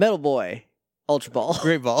 Metal Boy, Ultra Ball.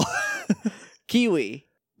 Great Ball. Kiwi,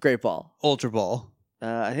 Great Ball. Ultra Ball.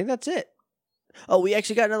 I think that's it. Oh, we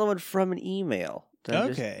actually got another one from an email.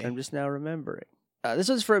 Okay. I'm just now remembering. This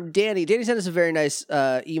one's from Danny. Danny sent us a very nice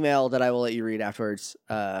email that I will let you read afterwards.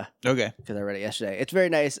 Okay. Because I read it yesterday. It's very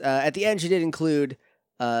nice. At the end, she did include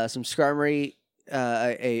some Skarmory,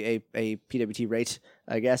 a PWT rate,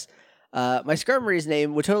 I guess. My Skarmory's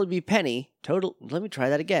name would totally be Penny. Let me try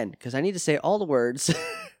that again, because I need to say all the words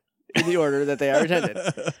in the order that they are intended.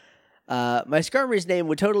 My Skarmory's name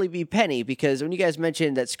would totally be Penny, because when you guys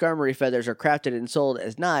mentioned that Skarmory feathers are crafted and sold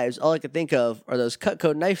as knives, all I could think of are those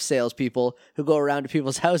Cutco knife salespeople who go around to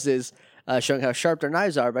people's houses showing how sharp their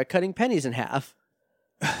knives are by cutting pennies in half.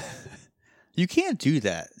 You can't do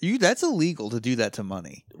that. That's illegal to do that to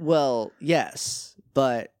money. Well, yes,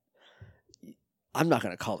 but I'm not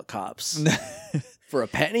going to call the cops for a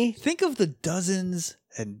penny. Think of the dozens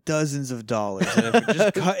and dozens of dollars that have been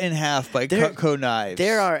just cut in half by Cutco knives.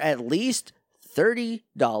 There are at least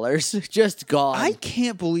 $30 just gone. I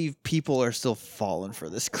can't believe people are still falling for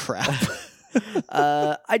this crap.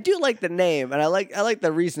 I do like the name, and I like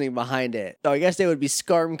the reasoning behind it. Oh, I guess they would be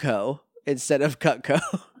Skarmco instead of Cutco.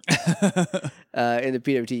 In the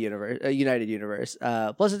PWT universe, United universe.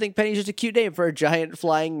 Plus, I think Penny's just a cute name for a giant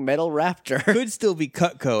flying metal raptor. Could still be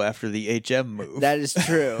Cutco after the HM move. That is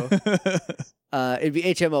true. It'd be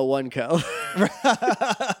HMO1 Co.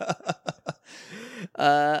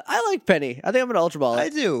 I like Penny. I think I'm gonna Ultra Ball it. I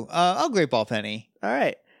do. I'll Great Ball Penny. All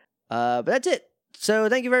right. But that's it. So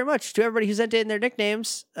thank you very much to everybody who sent in their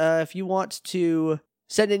nicknames. If you want to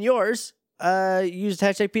send in yours, use the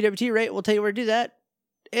hashtag PWT rate. We'll tell you where to do that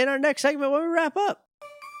in our next segment when we wrap up.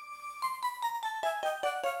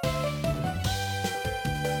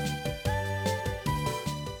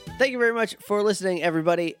 Thank you very much for listening,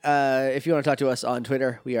 everybody. If you want to talk to us on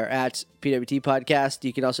Twitter, we are at PWT Podcast.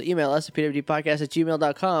 You can also email us at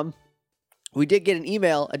pwtpodcast@gmail.com. We did get an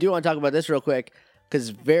email. I do want to talk about this real quick because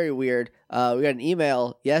it's very weird. We got an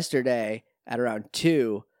email yesterday at around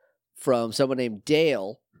 2 from someone named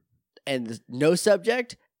Dale, and no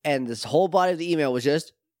subject, and this whole body of the email was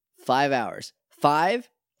just 5 hours. 5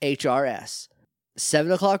 HRS.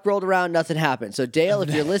 7 o'clock rolled around, nothing happened. So, Dale,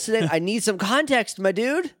 if you're listening, I need some context, my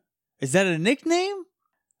dude. Is that a nickname?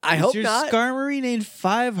 I hope your not. Skarmory named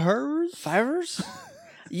Five Hers? Fivers?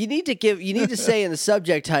 You need to say in the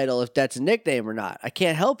subject title if that's a nickname or not. I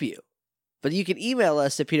can't help you. But you can email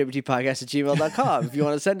us at pwtpodcast@gmail.com if you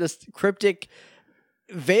want to send us cryptic,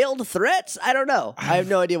 veiled threats. I don't know. I have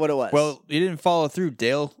no idea what it was. Well, you didn't follow through,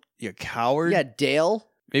 Dale. You coward. Yeah, Dale.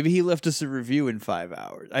 Maybe he left us a review in 5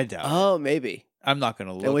 hours. I doubt it. Oh, maybe. I'm not going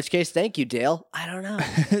to look. In which case, thank you, Dale. I don't know.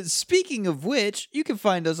 Speaking of which, you can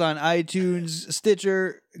find us on iTunes,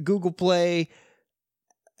 Stitcher, Google Play,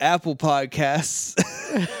 Apple Podcasts,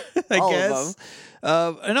 I All guess. of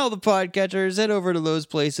them. And all the podcatchers. Head over to those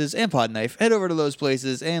places, and Podknife. Head over to those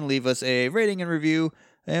places and leave us a rating and review,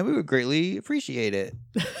 and we would greatly appreciate it.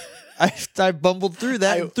 I bumbled through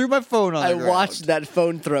that and threw my phone on the ground. I watched that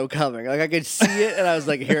phone throw coming. Like, I could see it, and I was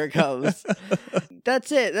like, here it comes.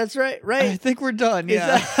 That's it. That's right. I think we're done, Is yeah.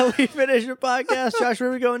 that how we finish the podcast? Josh, where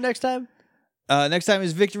are we going next time? Next time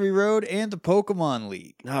is Victory Road and the Pokemon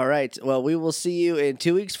League. All right. Well, we will see you in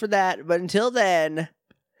 2 weeks for that. But until then,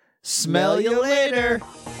 Smell you later.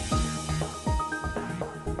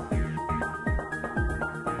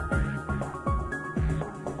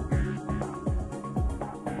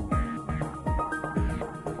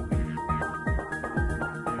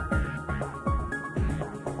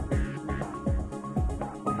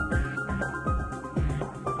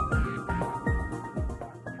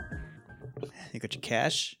 You got your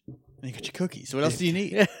cash, and you got your cookies. What else do you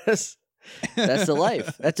need? Yes. That's the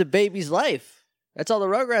life. That's a baby's life. That's all the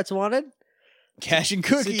Rugrats wanted. Cash and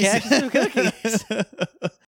cookies. Cash and some cookies.